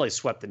that really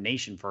swept the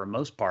nation for the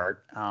most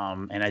part,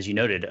 and as you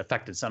noted,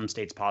 affected some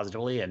states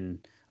positively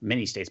and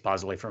many states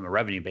positively from a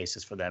revenue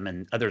basis for them,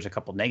 and others a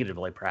couple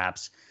negatively,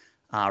 perhaps.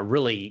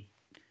 Really,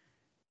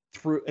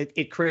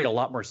 it created a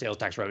lot more sales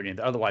tax revenue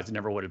that otherwise it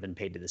never would have been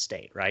paid to the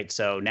state, right?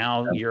 So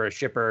now you're a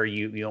shipper,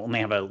 you only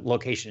have a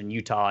location in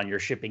Utah and you're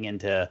shipping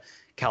into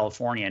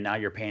California. Now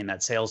you're paying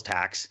that sales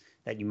tax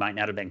that you might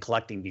not have been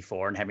collecting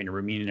before and having to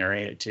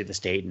remunerate it to the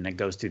state, and it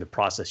goes through the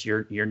process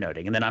you're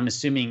noting. And then I'm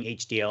assuming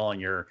HDL and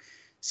your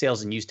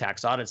sales and use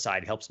tax audit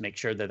side helps make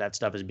sure that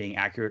stuff is being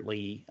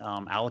accurately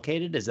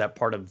allocated. Is that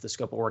part of the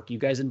scope of work you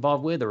guys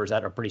involved with, or is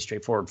that a pretty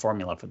straightforward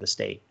formula for the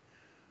state?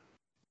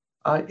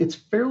 It's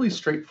fairly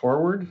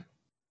straightforward,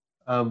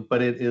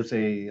 but it is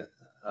a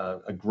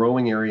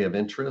growing area of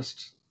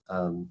interest.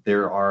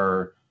 There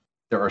are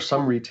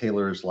some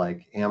retailers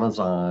like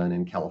Amazon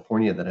in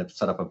California that have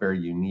set up a very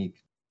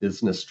unique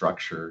business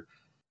structure,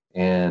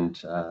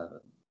 and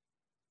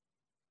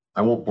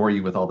I won't bore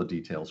you with all the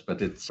details,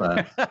 but it's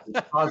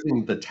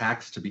causing the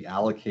tax to be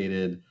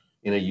allocated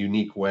in a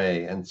unique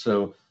way, and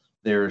so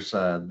there's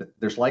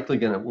likely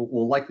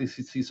we'll likely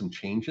see some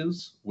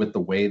changes with the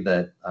way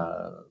that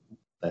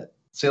that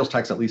sales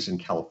tax, at least in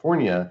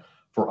California,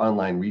 for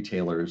online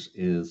retailers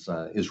is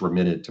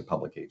remitted to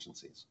public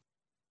agencies.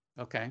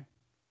 Okay,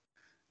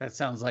 that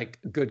sounds like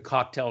a good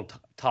cocktail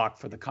talk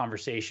for the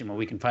conversation when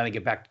we can finally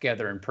get back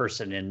together in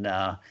person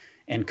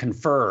and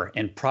confer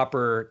in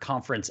proper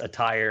conference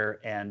attire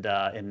and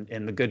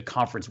in the good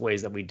conference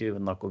ways that we do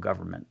in local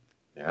government.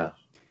 Yeah.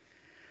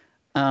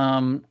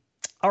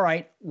 All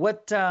right.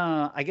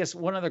 I guess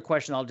one other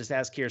question I'll just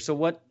ask here. So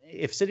what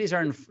if cities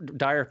are in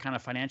dire kind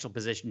of financial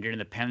position during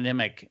the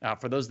pandemic,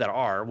 for those that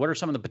are, what are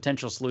some of the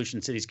potential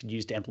solutions cities could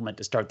use to implement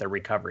to start their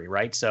recovery,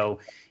 right? So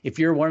if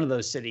you're one of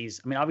those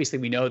cities, I mean, obviously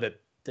we know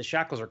that the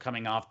shackles are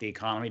coming off the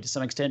economy to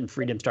some extent and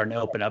freedom's starting to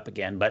open up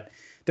again, but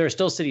there are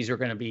still cities who are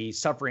going to be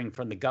suffering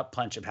from the gut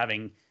punch of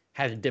having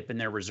had to dip in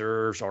their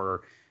reserves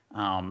or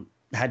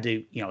had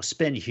to,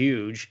 spend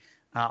huge.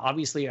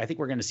 Obviously, I think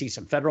we're going to see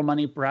some federal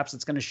money, perhaps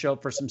it's going to show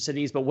up for some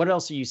cities, but what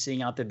else are you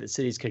seeing out there that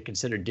cities could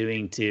consider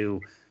doing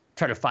to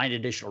try to find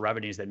additional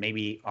revenues that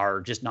maybe are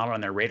just not on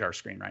their radar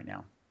screen right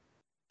now?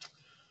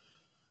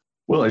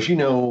 Well, as you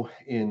know,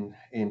 in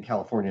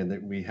California,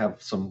 that we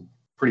have some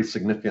pretty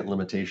significant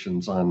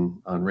limitations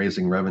on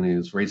raising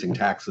revenues, raising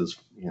taxes,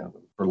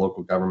 for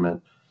local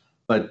government.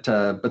 But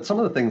some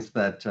of the things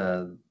that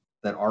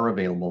are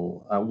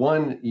available,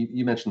 one,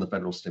 you mentioned the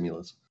federal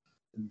stimulus.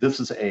 This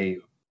is a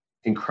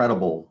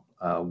incredible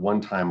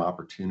one-time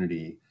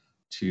opportunity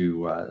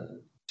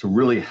to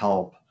really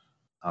help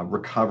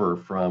recover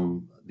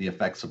from the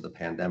effects of the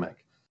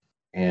pandemic.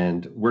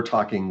 And we're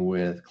talking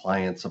with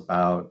clients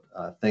about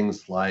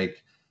things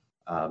like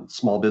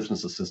small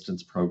business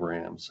assistance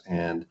programs,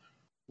 and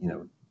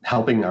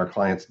helping our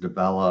clients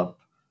develop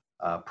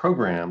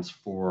programs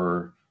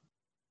for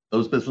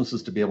those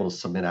businesses to be able to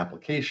submit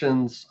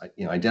applications,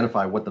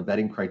 identify what the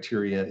vetting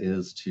criteria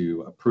is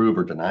to approve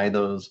or deny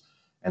those,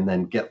 and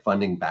then get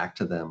funding back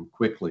to them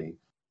quickly.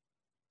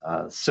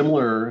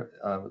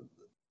 Similar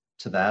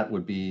to that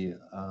would be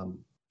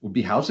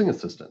housing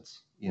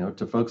assistance,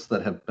 to folks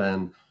that have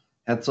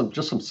had some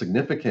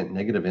significant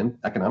negative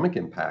economic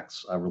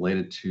impacts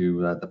related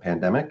to the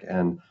pandemic,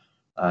 and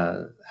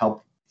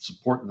help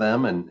support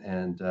them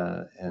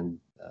and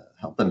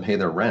help them pay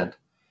their rent.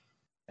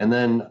 And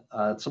then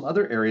some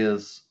other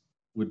areas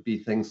would be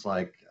things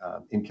like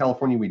in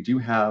California, we do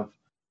have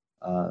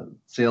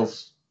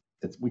sales.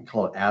 We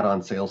call it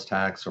add-on sales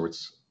tax, or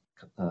it's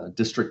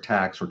district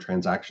tax or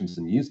transactions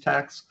and use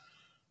tax.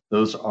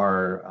 Those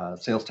are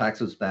sales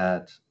taxes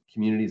that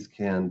communities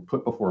can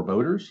put before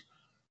voters,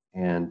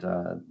 and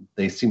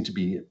they seem to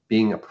be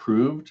being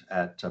approved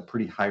at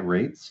pretty high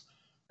rates,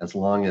 as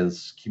long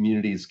as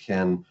communities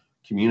can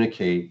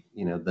communicate,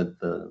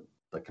 the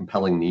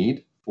compelling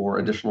need for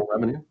additional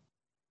revenue.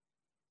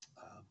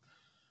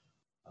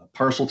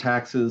 Parcel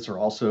taxes are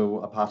also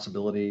a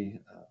possibility.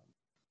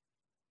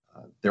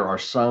 There are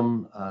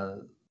some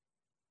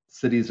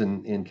cities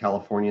in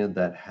California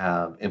that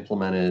have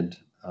implemented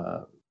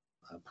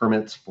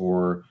permits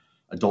for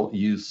adult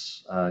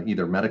use,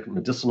 either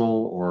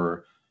medicinal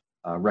or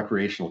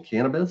recreational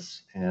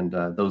cannabis, and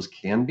those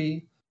can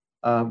be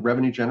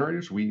revenue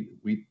generators.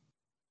 We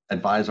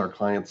advise our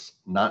clients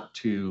not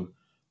to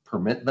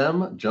permit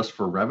them just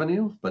for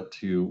revenue, but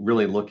to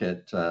really look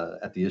at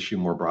the issue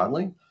more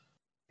broadly,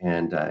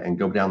 and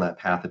go down that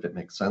path if it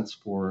makes sense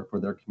for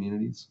their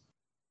communities.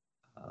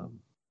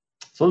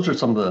 So those are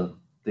some of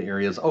the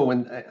areas. Oh,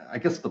 and I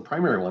guess the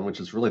primary one,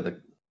 which is really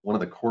one of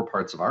the core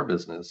parts of our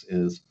business,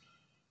 is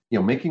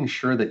making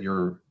sure that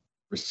you're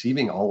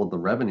receiving all of the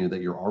revenue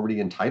that you're already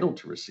entitled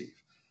to receive.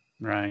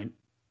 Right.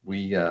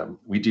 We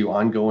do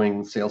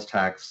ongoing sales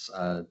tax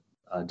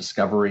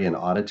discovery and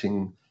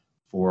auditing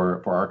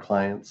for our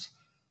clients,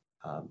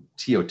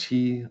 TOT,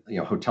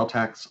 hotel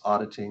tax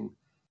auditing,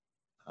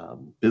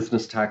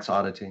 business tax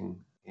auditing,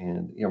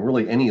 and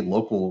really any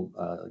local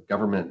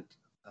government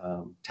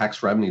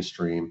tax revenue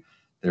stream.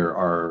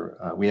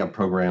 We have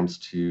programs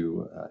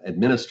to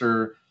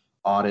administer,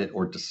 audit,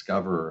 or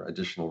discover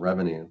additional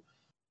revenue.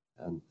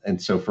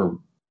 And so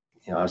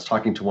I was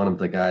talking to one of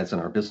the guys in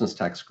our business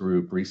tax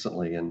group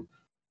recently,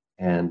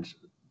 and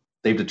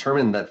they've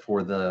determined that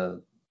for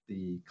the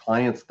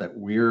clients that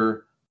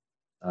we're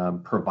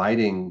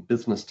providing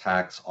business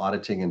tax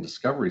auditing and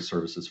discovery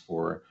services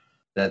for,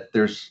 that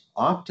there's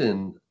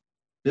often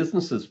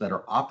businesses that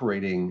are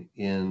operating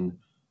in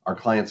our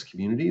clients'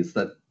 communities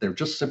that they're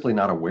just simply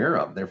not aware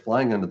of. They're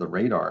flying under the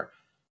radar.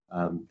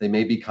 They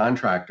may be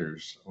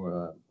contractors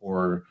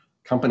or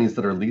companies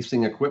that are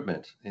leasing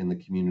equipment in the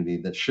community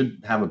that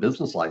should have a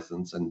business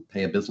license and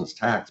pay a business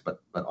tax,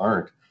 but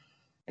aren't.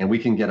 And we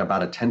can get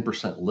about a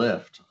 10%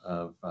 lift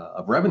of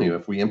revenue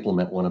if we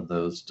implement one of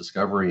those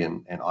discovery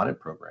and audit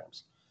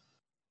programs.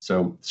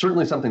 So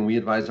certainly something we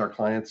advise our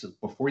clients is,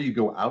 before you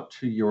go out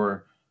to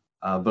your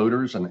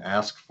voters and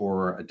ask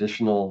for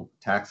additional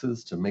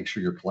taxes, to make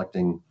sure you're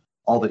collecting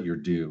all that you're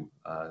due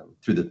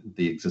through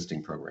the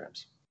existing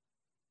programs.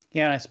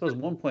 Yeah, and I suppose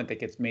one point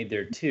that gets made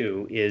there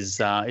too is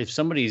if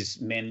somebody's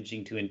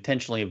managing to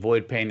intentionally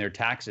avoid paying their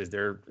taxes,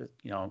 they're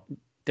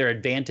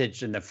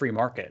advantaged in the free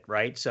market,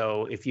 right?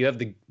 So if you have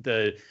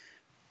the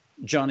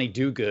Johnny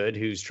Do-Good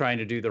who's trying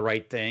to do the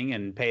right thing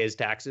and pay his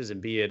taxes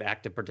and be an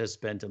active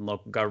participant in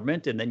local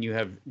government, and then you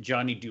have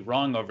Johnny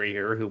Do-Wrong over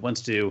here who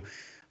wants to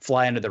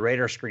fly under the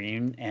radar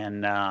screen and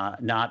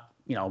not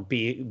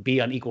be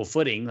on equal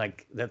footing,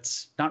 like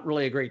that's not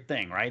really a great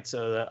thing, right?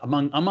 So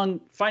among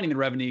finding the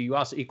revenue, you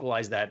also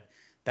equalize that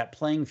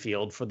playing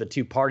field for the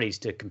two parties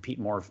to compete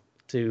more,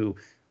 to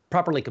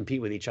properly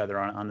compete with each other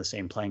on the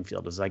same playing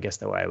field, is I guess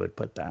the way I would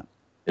put that.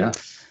 Yeah,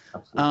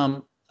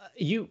 absolutely.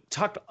 You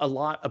talked a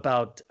lot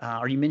about,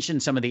 or you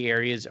mentioned some of the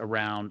areas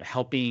around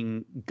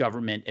helping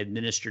government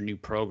administer new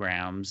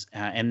programs.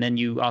 And then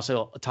you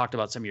also talked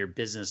about some of your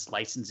business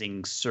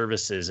licensing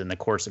services in the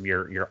course of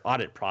your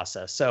audit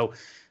process. So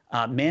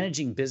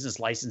managing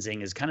business licensing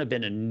has kind of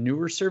been a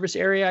newer service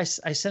area, I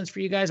sense, for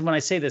you guys. And when I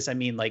say this, I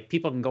mean, like,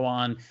 people can go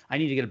on, I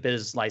need to get a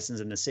business license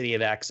in the city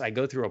of X. I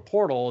go through a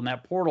portal, and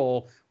that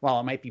portal, while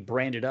it might be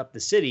branded up the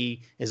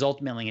city, is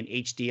ultimately an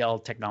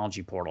HDL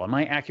technology portal. Am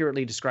I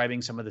accurately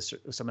describing some of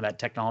that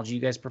technology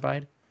you guys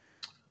provide?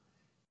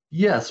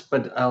 Yes,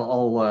 but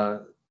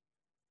I'll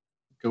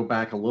go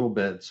back a little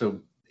bit.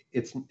 So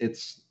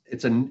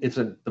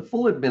the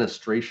full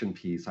administration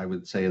piece, I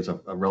would say, is a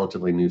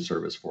relatively new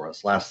service for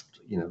us, last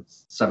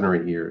 7 or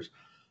 8 years.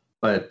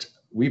 But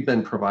we've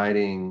been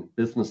providing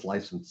business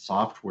license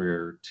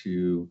software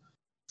to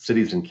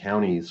cities and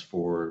counties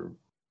for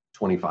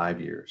 25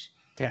 years.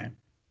 Okay.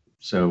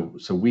 So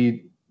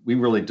we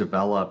really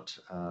developed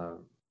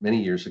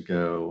many years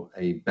ago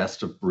a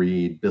best of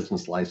breed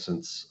business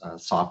license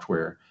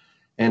software,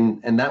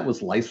 and that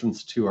was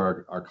licensed to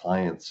our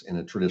clients in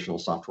a traditional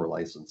software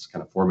license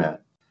kind of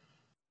format.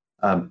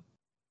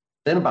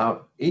 Then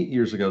about 7, 8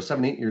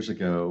 years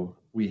ago,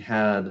 we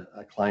had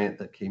a client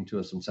that came to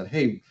us and said,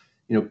 "Hey,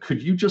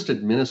 could you just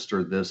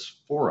administer this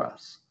for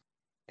us?"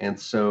 And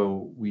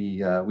so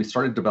we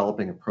started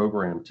developing a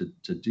program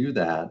to do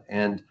that.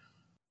 And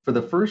for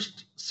the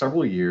first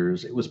several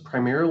years, it was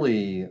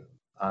primarily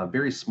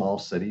very small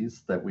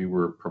cities that we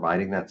were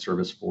providing that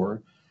service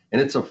for.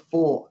 And it's a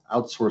full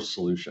outsourced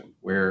solution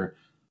where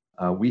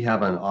we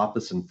have an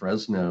office in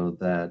Fresno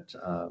that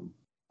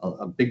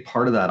a big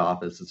part of that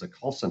office is a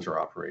call center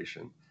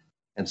operation.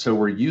 And so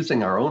we're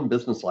using our own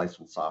business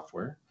license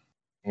software,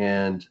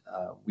 and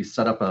we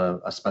set up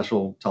a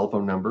special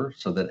telephone number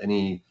so that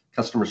any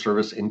customer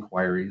service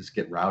inquiries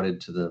get routed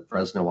to the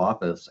Fresno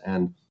office.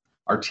 And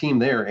our team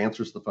there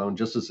answers the phone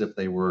just as if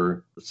they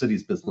were the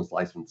city's business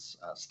license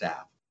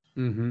staff.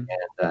 Mm-hmm.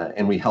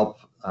 And we help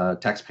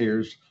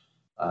taxpayers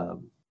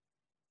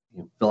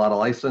fill out a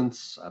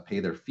license, pay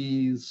their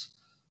fees,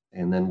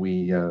 and then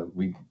we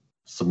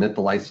submit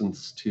the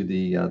license to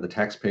the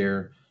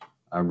taxpayer,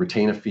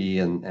 retain a fee,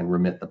 and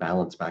remit the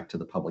balance back to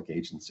the public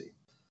agency.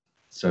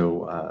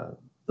 So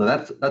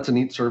that's a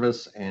neat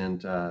service,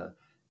 and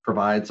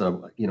provides a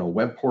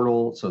web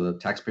portal so the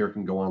taxpayer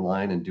can go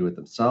online and do it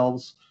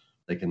themselves.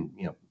 They can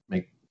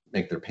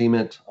make their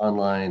payment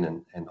online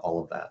and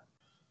all of that.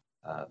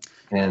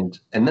 And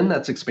then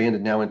that's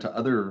expanded now into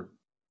other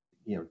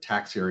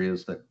tax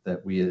areas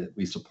that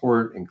we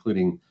support,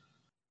 including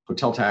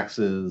hotel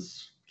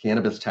taxes,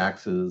 cannabis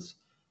taxes,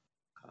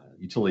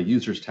 utility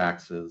users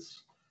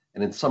taxes,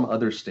 and in some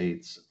other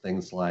states,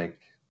 things like,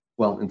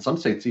 well, in some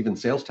states, even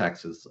sales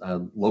taxes.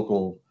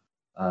 Local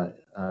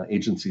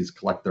agencies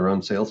collect their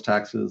own sales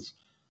taxes,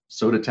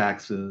 soda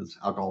taxes,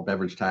 alcohol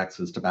beverage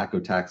taxes, tobacco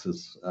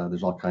taxes.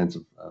 There's all kinds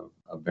of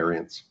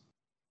variants.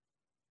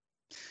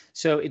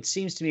 So it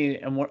seems to me,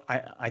 and what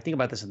I think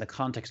about this in the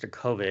context of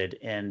COVID,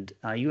 and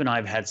you and I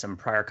have had some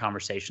prior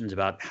conversations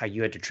about how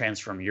you had to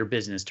transform your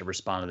business to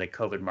respond to the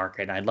COVID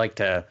market. And I'd like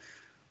to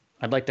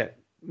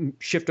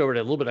shift over to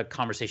a little bit of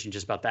conversation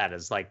just about that,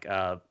 as like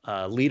a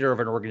leader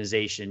of an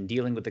organization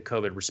dealing with the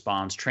COVID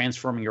response,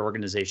 transforming your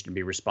organization to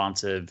be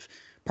responsive,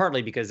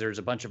 partly because there's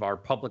a bunch of our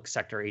public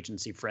sector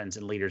agency friends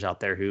and leaders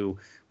out there who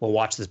will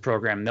watch this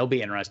program. They'll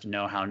be interested to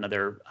know how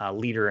another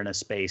leader in a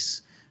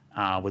space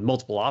with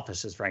multiple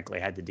offices,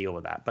 frankly, had to deal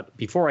with that. But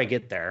before I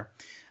get there,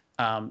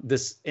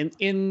 this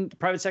in the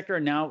private sector,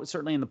 and now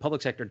certainly in the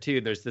public sector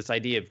too, there's this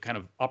idea of kind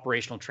of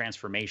operational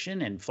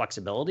transformation and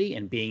flexibility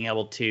and being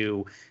able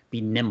to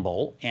be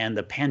nimble. And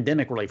the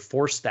pandemic really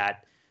forced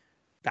that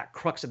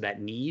crux of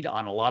that need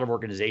on a lot of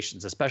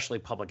organizations, especially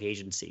public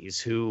agencies,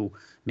 who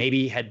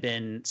maybe had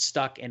been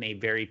stuck in a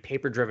very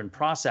paper-driven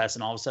process,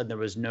 and all of a sudden there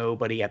was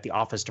nobody at the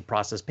office to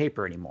process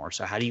paper anymore.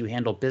 So how do you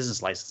handle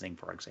business licensing,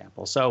 for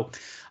example? So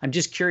I'm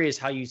just curious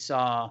how you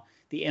saw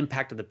the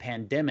impact of the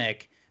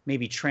pandemic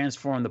maybe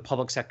transform the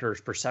public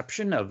sector's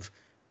perception of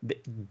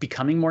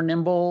becoming more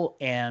nimble,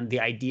 and the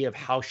idea of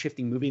how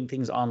moving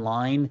things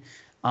online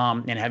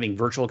and having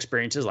virtual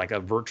experiences like a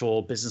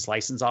virtual business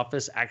license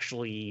office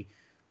actually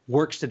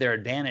works to their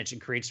advantage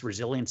and creates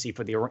resiliency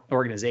for the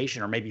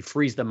organization, or maybe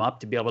frees them up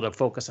to be able to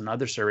focus on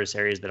other service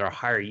areas that are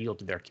higher yield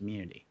to their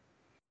community.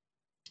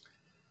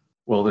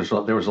 Well,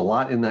 there was a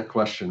lot in that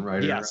question,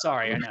 right? Yeah,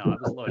 sorry, I know I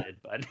was loaded,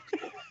 but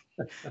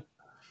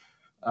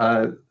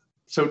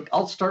so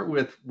I'll start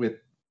with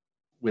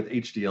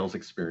HDL's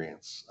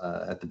experience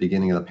at the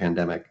beginning of the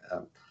pandemic.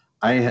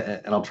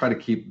 And I'll try to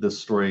keep this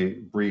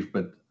story brief,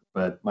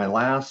 but my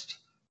last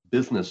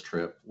business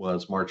trip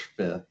was March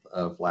 5th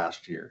of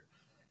last year.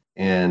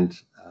 And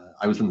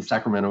I was in the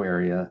Sacramento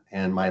area,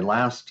 and my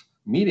last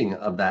meeting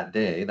of that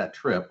day, that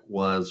trip,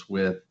 was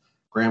with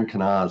Graham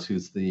Canaz,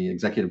 who's the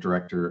executive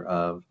director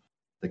of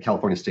the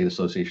California State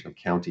Association of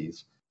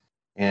Counties.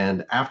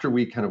 And after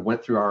we kind of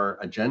went through our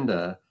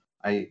agenda,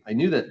 I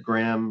knew that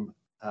Graham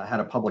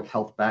had a public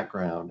health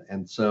background.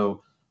 And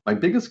so my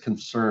biggest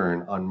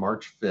concern on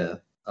March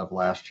 5th of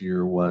last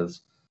year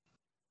was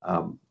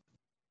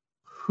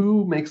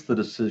who makes the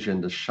decision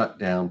to shut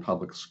down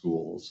public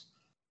schools?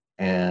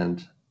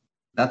 And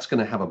that's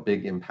going to have a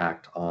big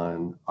impact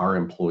on our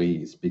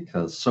employees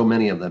because so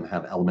many of them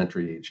have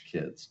elementary age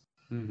kids.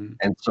 Mm-hmm.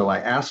 And so I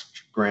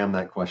asked Graham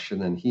that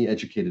question, and he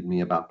educated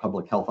me about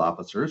public health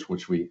officers,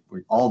 which we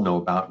all know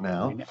about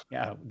now.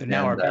 Yeah, they're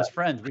now our best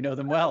friends. We know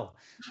them well.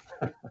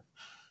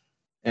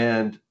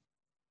 And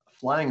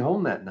flying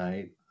home that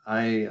night,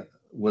 I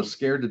was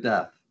scared to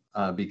death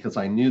because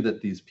I knew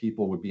that these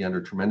people would be under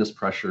tremendous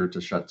pressure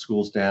to shut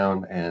schools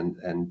down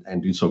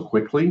and do so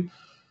quickly.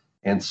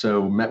 And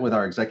so met with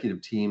our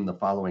executive team the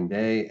following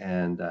day,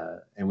 and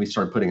we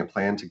started putting a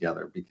plan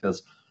together,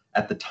 because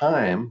at the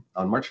time,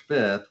 on March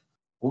 5th,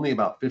 only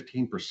about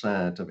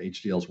 15% of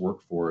HDL's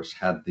workforce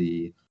had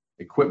the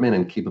equipment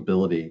and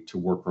capability to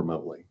work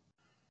remotely.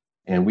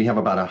 and we have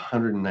about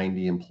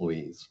 190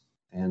 employees.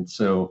 And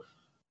so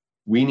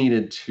we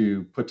needed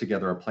to put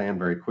together a plan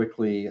very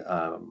quickly,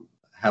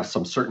 have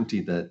some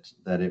certainty that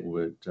it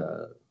would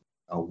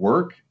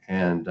work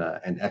and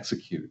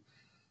execute.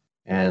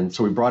 And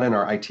so we brought in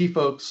our IT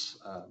folks.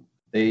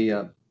 They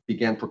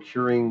began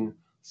procuring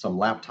some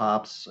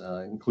laptops,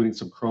 including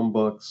some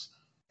Chromebooks,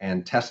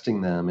 and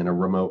testing them in a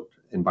remote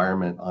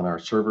environment on our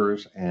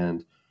servers.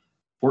 And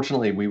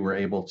fortunately, we were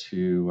able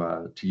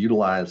to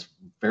utilize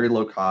very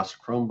low cost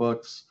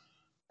Chromebooks,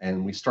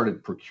 and we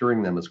started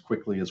procuring them as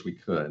quickly as we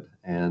could.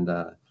 And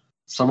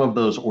some of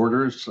those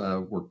orders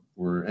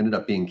were ended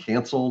up being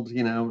canceled,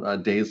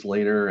 days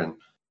later.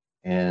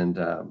 And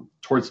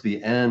towards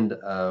the end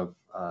of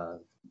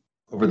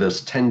over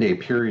this 10-day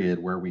period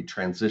where we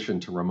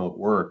transitioned to remote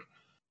work,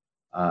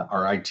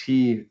 our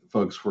IT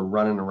folks were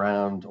running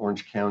around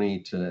Orange County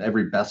to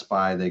every Best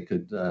Buy they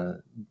could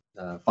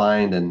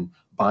find and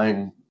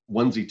buying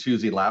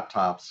onesie-twosie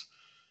laptops,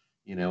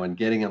 and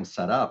getting them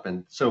set up.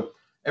 And so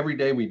every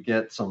day we'd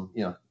get some,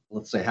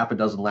 let's say half a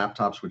dozen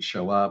laptops would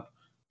show up.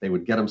 They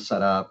would get them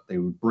set up. They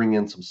would bring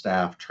in some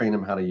staff, train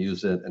them how to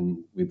use it,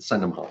 and we'd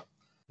send them home.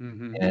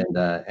 Mm-hmm.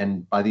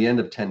 And by the end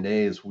of 10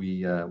 days,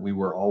 we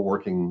were all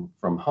working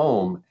from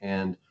home.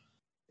 And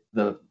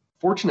the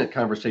fortunate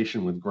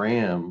conversation with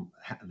Graham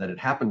that it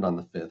happened on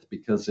the 5th,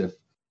 because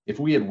if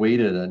we had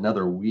waited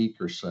another week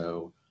or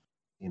so,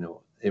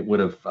 it would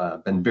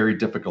have been very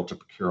difficult to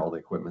procure all the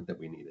equipment that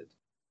we needed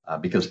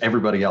because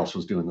everybody else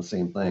was doing the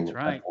same thing. That's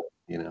right.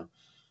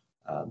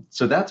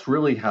 So that's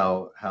really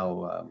how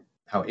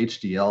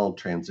HDL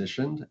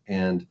transitioned.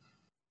 And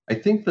I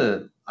think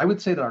I would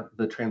say that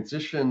the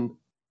transition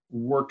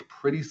worked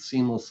pretty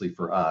seamlessly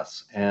for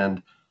us.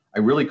 And I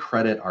really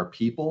credit our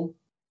people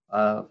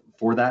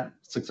for that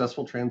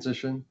successful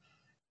transition,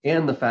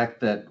 and the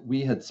fact that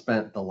we had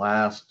spent the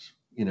last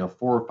 4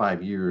 or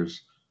 5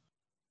 years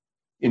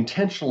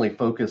intentionally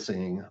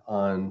focusing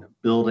on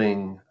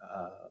building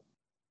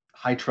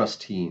high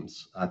trust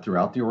teams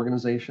throughout the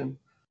organization.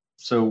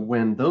 So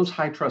when those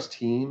high trust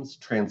teams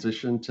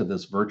transitioned to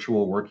this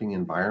virtual working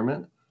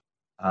environment,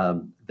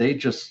 they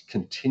just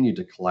continued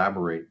to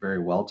collaborate very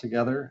well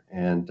together,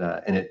 and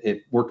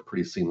it worked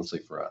pretty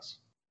seamlessly for us.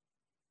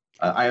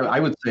 I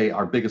would say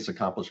our biggest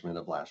accomplishment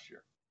of last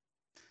year.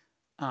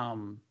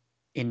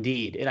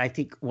 Indeed. And I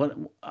think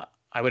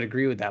I would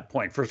agree with that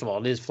point. First of all,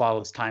 it is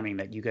flawless timing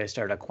that you guys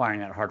started acquiring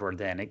that hardware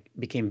then. It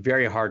became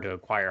very hard to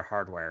acquire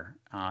hardware.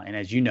 And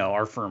as you know,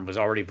 our firm was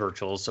already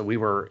virtual, so we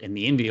were in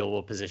the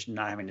enviable position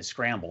not having to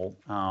scramble.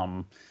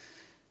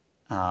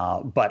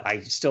 But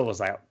I still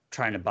was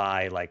trying to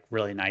buy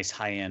really nice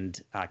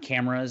high-end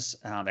cameras,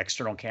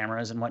 external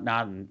cameras and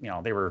whatnot. And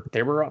they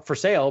were up for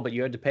sale, but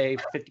you had to pay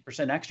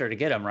 50% extra to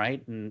get them,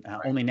 right? And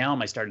only now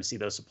am I starting to see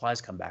those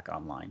supplies come back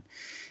online.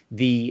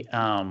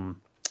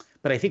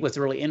 But I think what's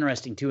really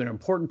interesting too, an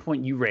important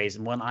point you raised,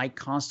 and one I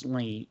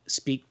constantly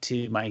speak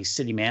to my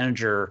city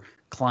manager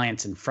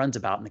clients and friends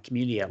about in the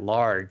community at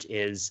large,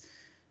 is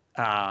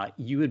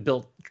you had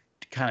built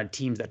kind of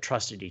teams that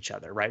trusted each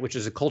other, right? Which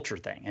is a culture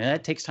thing. And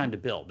that takes time to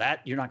build.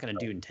 That you're not going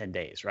to do in 10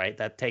 days, right?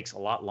 That takes a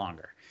lot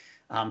longer.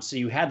 So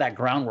you had that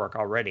groundwork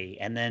already.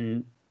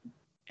 And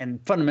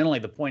fundamentally,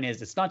 the point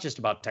is, it's not just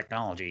about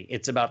technology.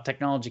 It's about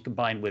technology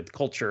combined with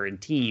culture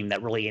and team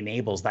that really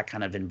enables that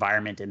kind of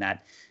environment and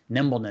that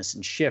nimbleness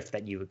and shift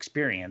that you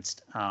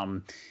experienced.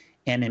 And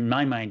in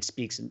my mind,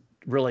 speaks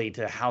really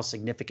to how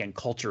significant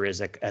culture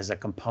is as a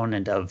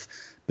component of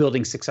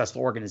building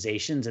successful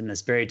organizations in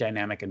this very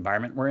dynamic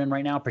environment we're in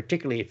right now,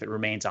 particularly if it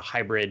remains a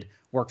hybrid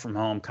work from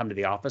home, come to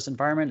the office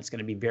environment. It's going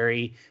to be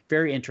very,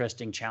 very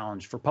interesting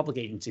challenge for public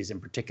agencies in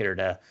particular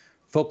to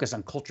focus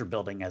on culture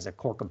building as a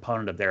core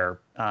component of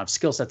their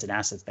skill sets and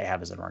assets they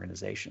have as an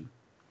organization.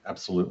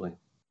 Absolutely.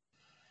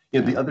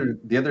 The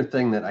other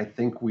thing that I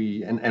think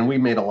we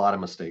made a lot of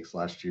mistakes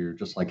last year,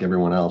 just like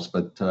everyone else,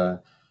 but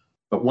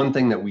one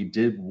thing that we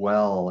did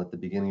well at the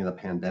beginning of the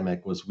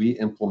pandemic was we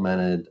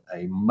implemented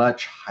a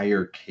much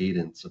higher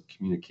cadence of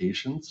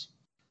communications.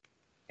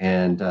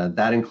 And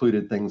that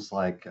included things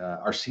like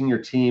our senior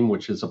team,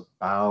 which is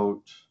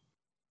about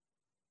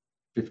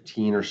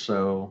 15 or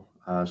so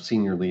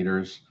senior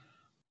leaders.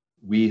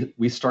 We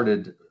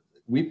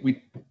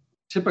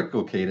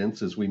typical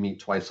cadence is we meet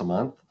twice a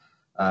month.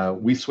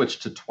 We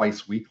switched to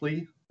twice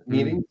weekly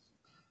meetings,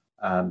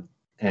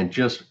 and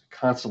just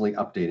constantly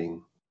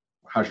updating.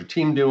 How's your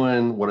team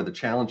doing? What are the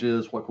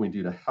challenges? What can we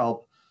do to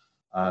help?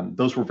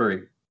 Those were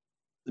very,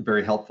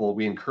 very helpful.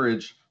 We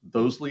encourage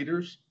those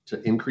leaders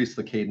to increase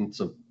the cadence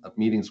of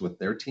meetings with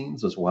their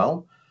teams as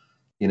well.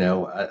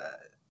 I'm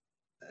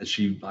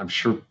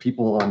sure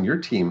people on your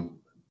team,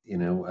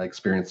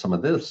 experienced some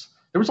of this.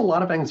 There was a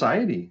lot of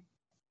anxiety,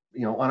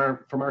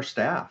 from our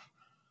staff.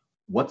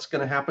 What's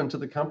going to happen to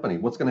the company?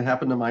 What's going to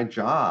happen to my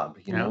job?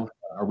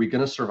 Are we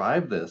going to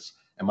survive this?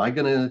 Am I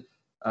going to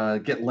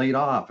get laid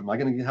off? Am I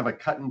going to have a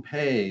cut in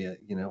pay?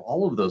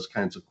 All of those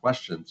kinds of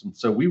questions. And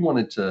so we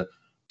wanted to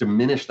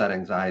diminish that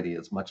anxiety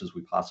as much as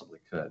we possibly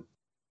could.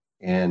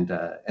 And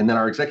then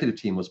our executive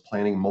team was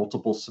planning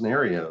multiple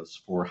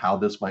scenarios for how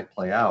this might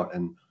play out.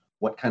 And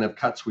what kind of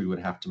cuts we would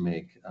have to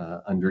make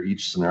under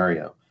each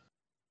scenario.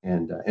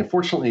 And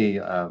fortunately,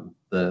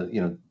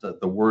 the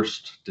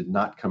worst did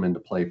not come into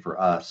play for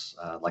us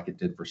like it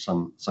did for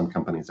some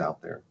companies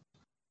out there.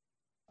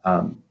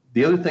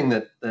 The other thing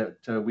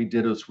that we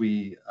did is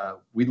we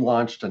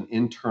launched an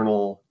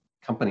internal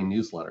company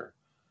newsletter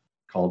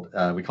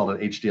we called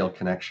it HDL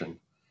Connection,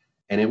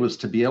 and it was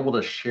to be able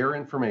to share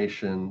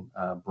information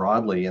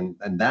broadly, and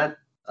that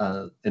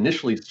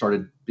initially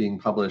started being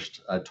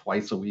published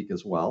twice a week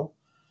as well.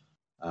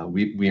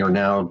 We are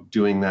now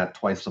doing that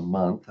twice a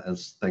month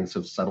as things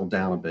have settled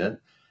down a bit,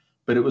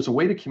 but it was a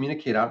way to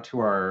communicate out to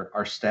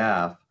our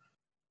staff,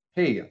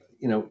 hey,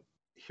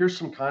 here's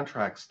some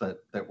contracts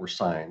that were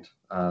signed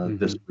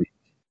this week.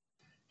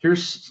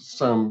 Here's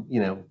some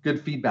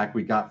good feedback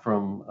we got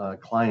from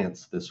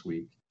clients this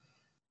week.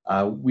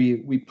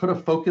 We put a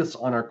focus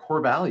on our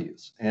core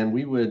values, and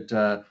we would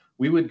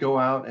go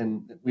out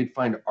and we'd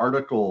find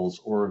articles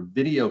or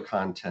video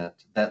content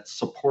that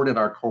supported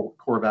our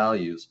core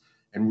values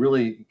and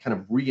really kind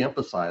of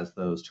re-emphasize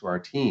those to our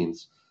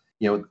teams.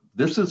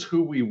 This is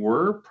who we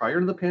were prior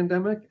to the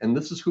pandemic, and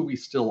this is who we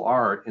still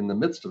are in the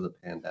midst of the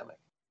pandemic.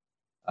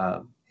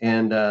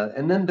 And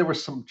then there were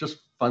some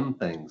just fun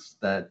things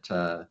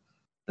that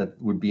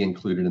would be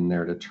included in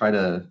there to try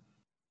to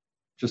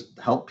just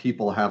help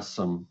people have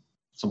some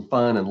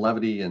fun and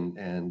levity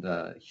and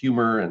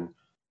humor and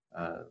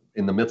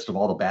in the midst of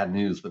all the bad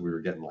news that we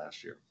were getting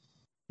last year.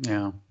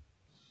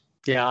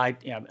 Yeah,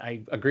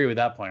 I agree with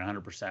that point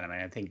 100%. I mean,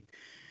 I think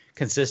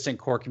consistent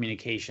core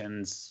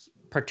communications,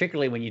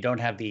 particularly when you don't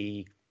have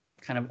the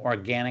kind of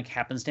organic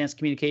happenstance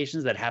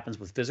communications that happens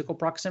with physical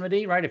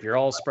proximity, right? If you're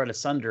all spread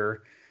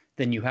asunder,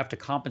 then you have to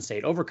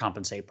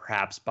overcompensate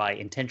perhaps by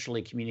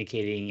intentionally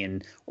communicating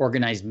in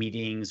organized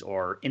meetings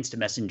or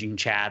instant messaging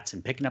chats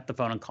and picking up the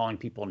phone and calling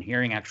people and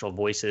hearing actual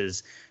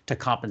voices to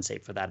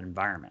compensate for that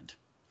environment.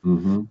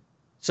 Mm-hmm.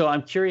 So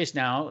I'm curious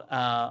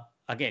now,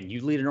 again,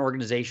 you lead an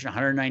organization,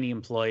 190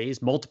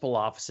 employees, multiple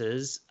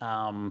offices.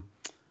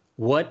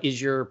 What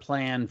is your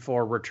plan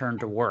for return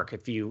to work?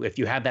 If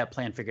you have that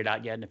plan figured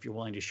out yet, and if you're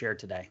willing to share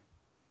today.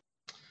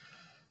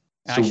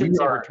 So I shouldn't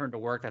say return to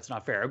work. That's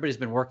not fair. Everybody's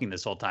been working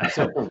this whole time.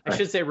 So right. I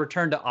should say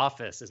return to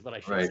office is what I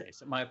should say.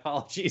 So my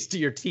apologies to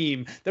your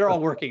team. They're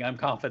all working, I'm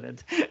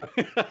confident.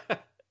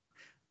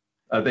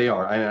 They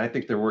are. I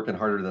think they're working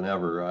harder than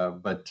ever.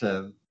 But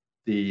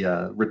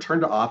the return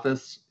to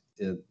office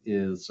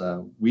is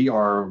we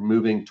are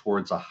moving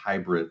towards a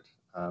hybrid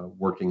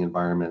working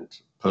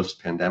environment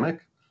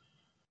post-pandemic,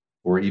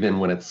 or even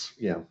when it's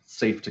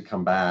safe to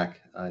come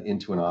back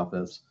into an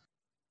office.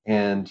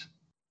 And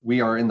we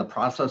are in the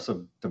process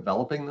of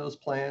developing those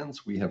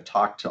plans. We have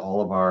talked to all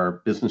of our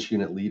business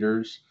unit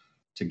leaders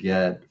to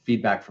get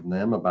feedback from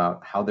them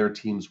about how their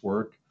teams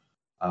work,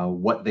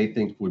 what they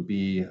think would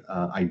be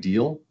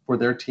ideal for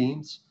their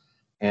teams.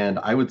 And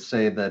I would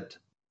say that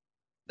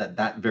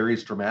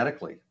varies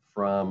dramatically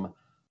from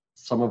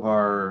some of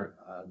our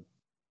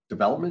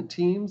development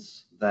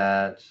teams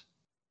that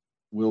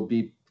will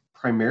be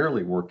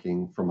primarily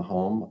working from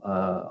home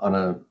on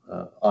an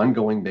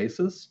ongoing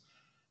basis,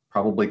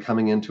 probably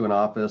coming into an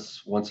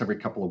office once every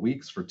couple of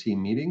weeks for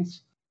team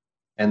meetings.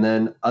 And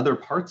then other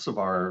parts of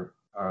our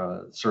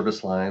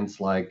service lines,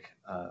 like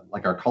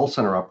our call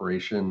center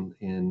operation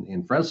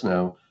in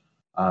Fresno,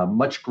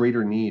 much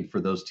greater need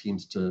for those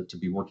teams to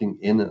be working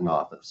in an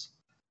office.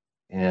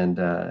 And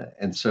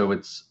so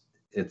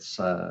it's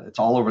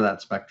all over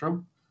that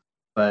spectrum.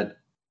 But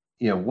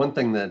one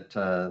thing that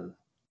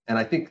and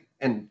I think,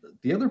 and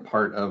the other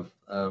part of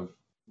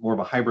more of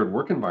a hybrid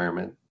work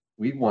environment,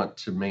 we want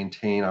to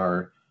maintain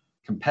our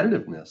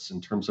competitiveness in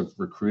terms of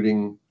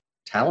recruiting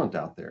talent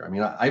out there. I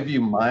mean, I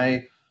view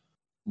my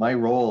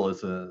role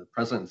as a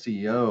president and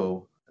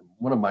CEO,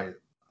 one of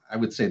I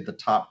would say the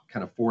top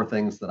kind of 4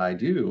 things that I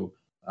do.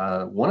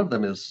 One of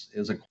them is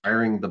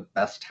acquiring the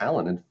best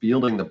talent and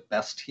fielding the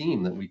best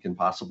team that we can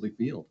possibly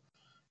field.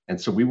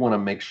 And so we want to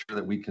make sure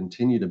that we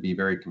continue to be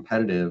very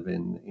competitive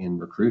in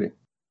recruiting.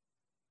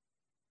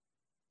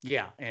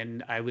 Yeah,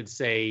 and I would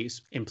say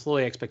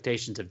employee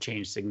expectations have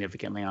changed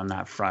significantly on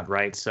that front,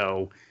 right?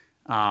 So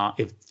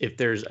if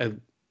there's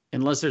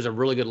unless there's a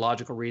really good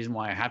logical reason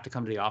why I have to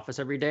come to the office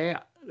every day,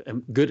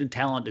 good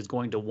talent is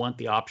going to want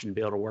the option to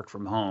be able to work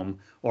from home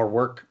or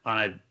work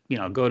on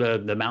go to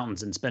the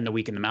mountains and spend a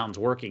week in the mountains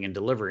working and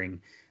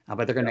delivering.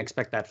 But they're going to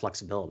expect that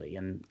flexibility.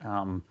 And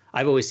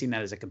I've always seen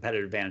that as a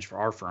competitive advantage for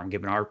our firm,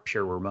 given our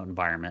pure remote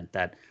environment,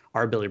 that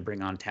our ability to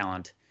bring on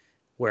talent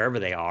wherever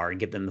they are and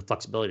give them the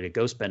flexibility to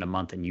go spend a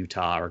month in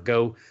Utah or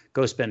go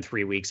spend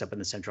 3 weeks up in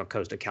the Central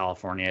Coast of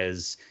California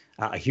is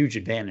a huge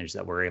advantage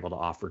that we're able to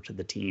offer to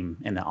the team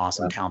and the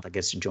awesome talent that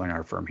gets to join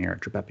our firm here at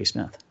Trippi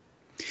Smith.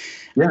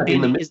 Yeah, in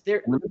the midst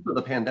of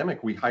the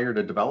pandemic, we hired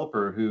a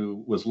developer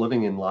who was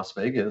living in Las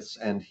Vegas,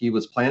 and he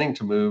was planning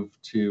to move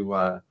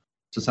to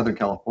Southern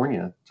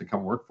California to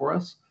come work for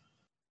us.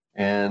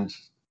 And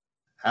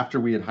after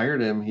we had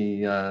hired him,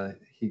 he kind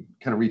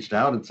of reached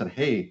out and said,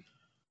 "Hey,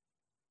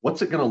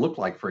 what's it going to look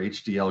like for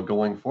HDL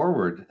going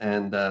forward?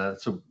 And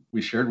so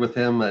we shared with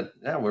him that,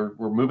 yeah, we're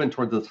moving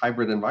toward this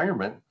hybrid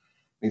environment.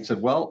 And he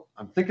said, well,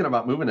 I'm thinking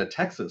about moving to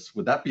Texas.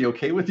 Would that be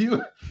okay with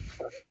you?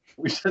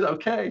 We said,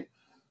 okay.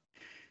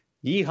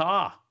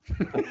 Yeehaw.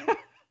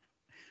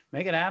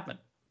 Make it happen.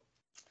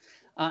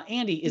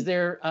 Andy, is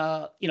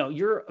there,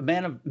 you're a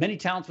man of many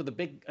talents with a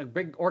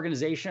big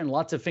organization,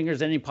 lots of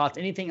fingers in any pots.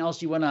 Anything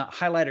else you want to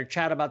highlight or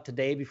chat about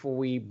today before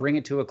we bring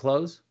it to a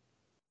close?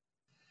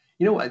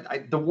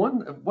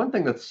 The one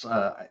thing that's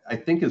I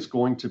think is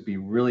going to be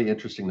really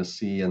interesting to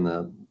see in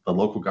the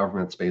local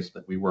government space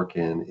that we work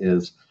in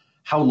is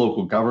how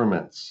local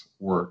governments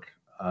work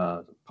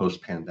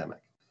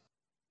post-pandemic.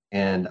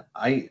 And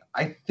I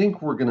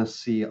think we're going to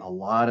see a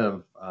lot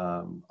of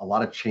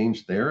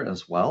change there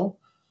as well.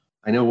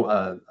 I know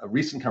a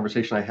recent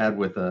conversation I had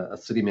with a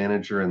city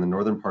manager in the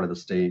northern part of the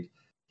state.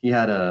 He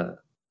had a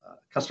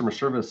customer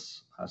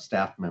service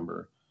staff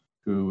member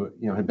who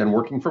had been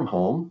working from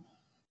home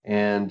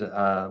and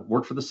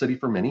worked for the city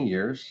for many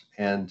years.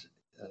 And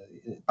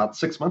about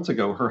 6 months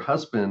ago, her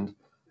husband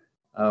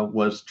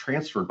was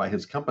transferred by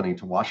his company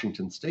to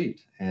Washington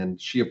State. And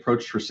she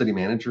approached her city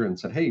manager and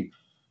said, hey,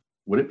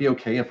 would it be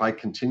okay if I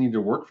continue to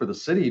work for the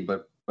city,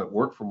 but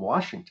work from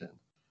Washington?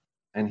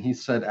 And he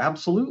said,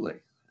 absolutely.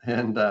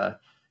 And, a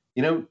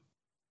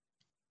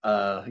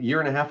year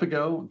and a half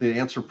ago, the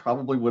answer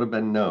probably would have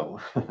been no.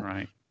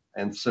 Right.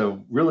 And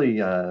so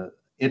really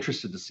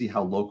interested to see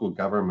how local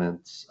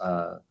governments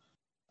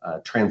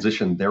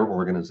transition their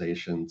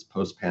organizations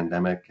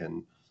post-pandemic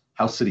and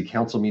how city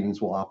council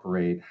meetings will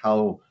operate,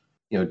 how,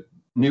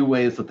 new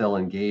ways that they'll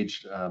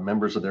engage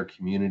members of their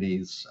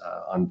communities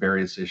on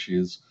various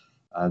issues.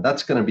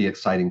 That's going to be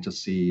exciting to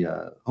see,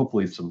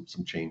 hopefully some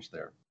change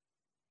there.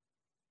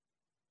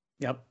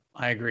 Yep,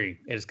 I agree.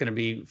 It's going to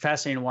be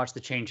fascinating to watch the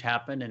change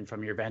happen. And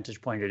from your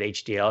vantage point at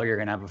HDL, you're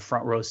going to have a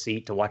front row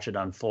seat to watch it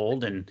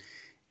unfold and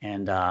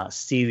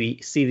see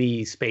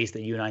the space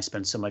that you and I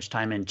spend so much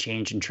time in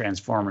change and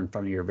transform in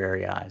front of your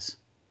very eyes.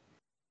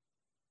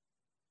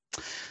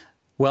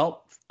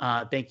 Well,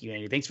 thank you,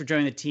 Andy. Thanks for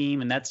joining the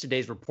team. And that's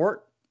today's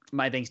report.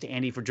 My thanks to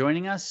Andy for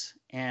joining us.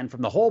 And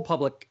from the whole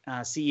Public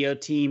CEO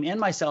team and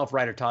myself,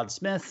 Ryder Todd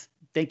Smith,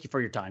 thank you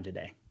for your time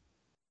today.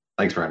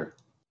 Thanks, Ryder.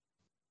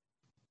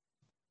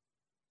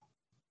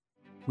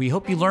 We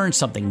hope you learned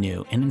something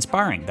new and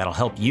inspiring that'll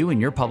help you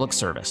in your public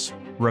service.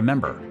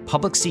 Remember,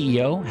 Public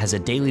CEO has a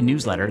daily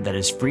newsletter that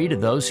is free to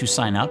those who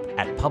sign up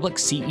at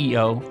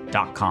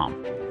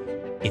publicceo.com.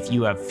 If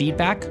you have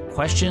feedback,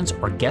 questions,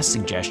 or guest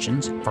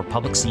suggestions for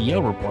Public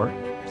CEO Report,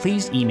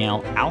 please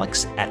email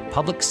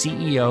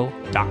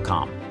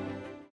alex@publicceo.com.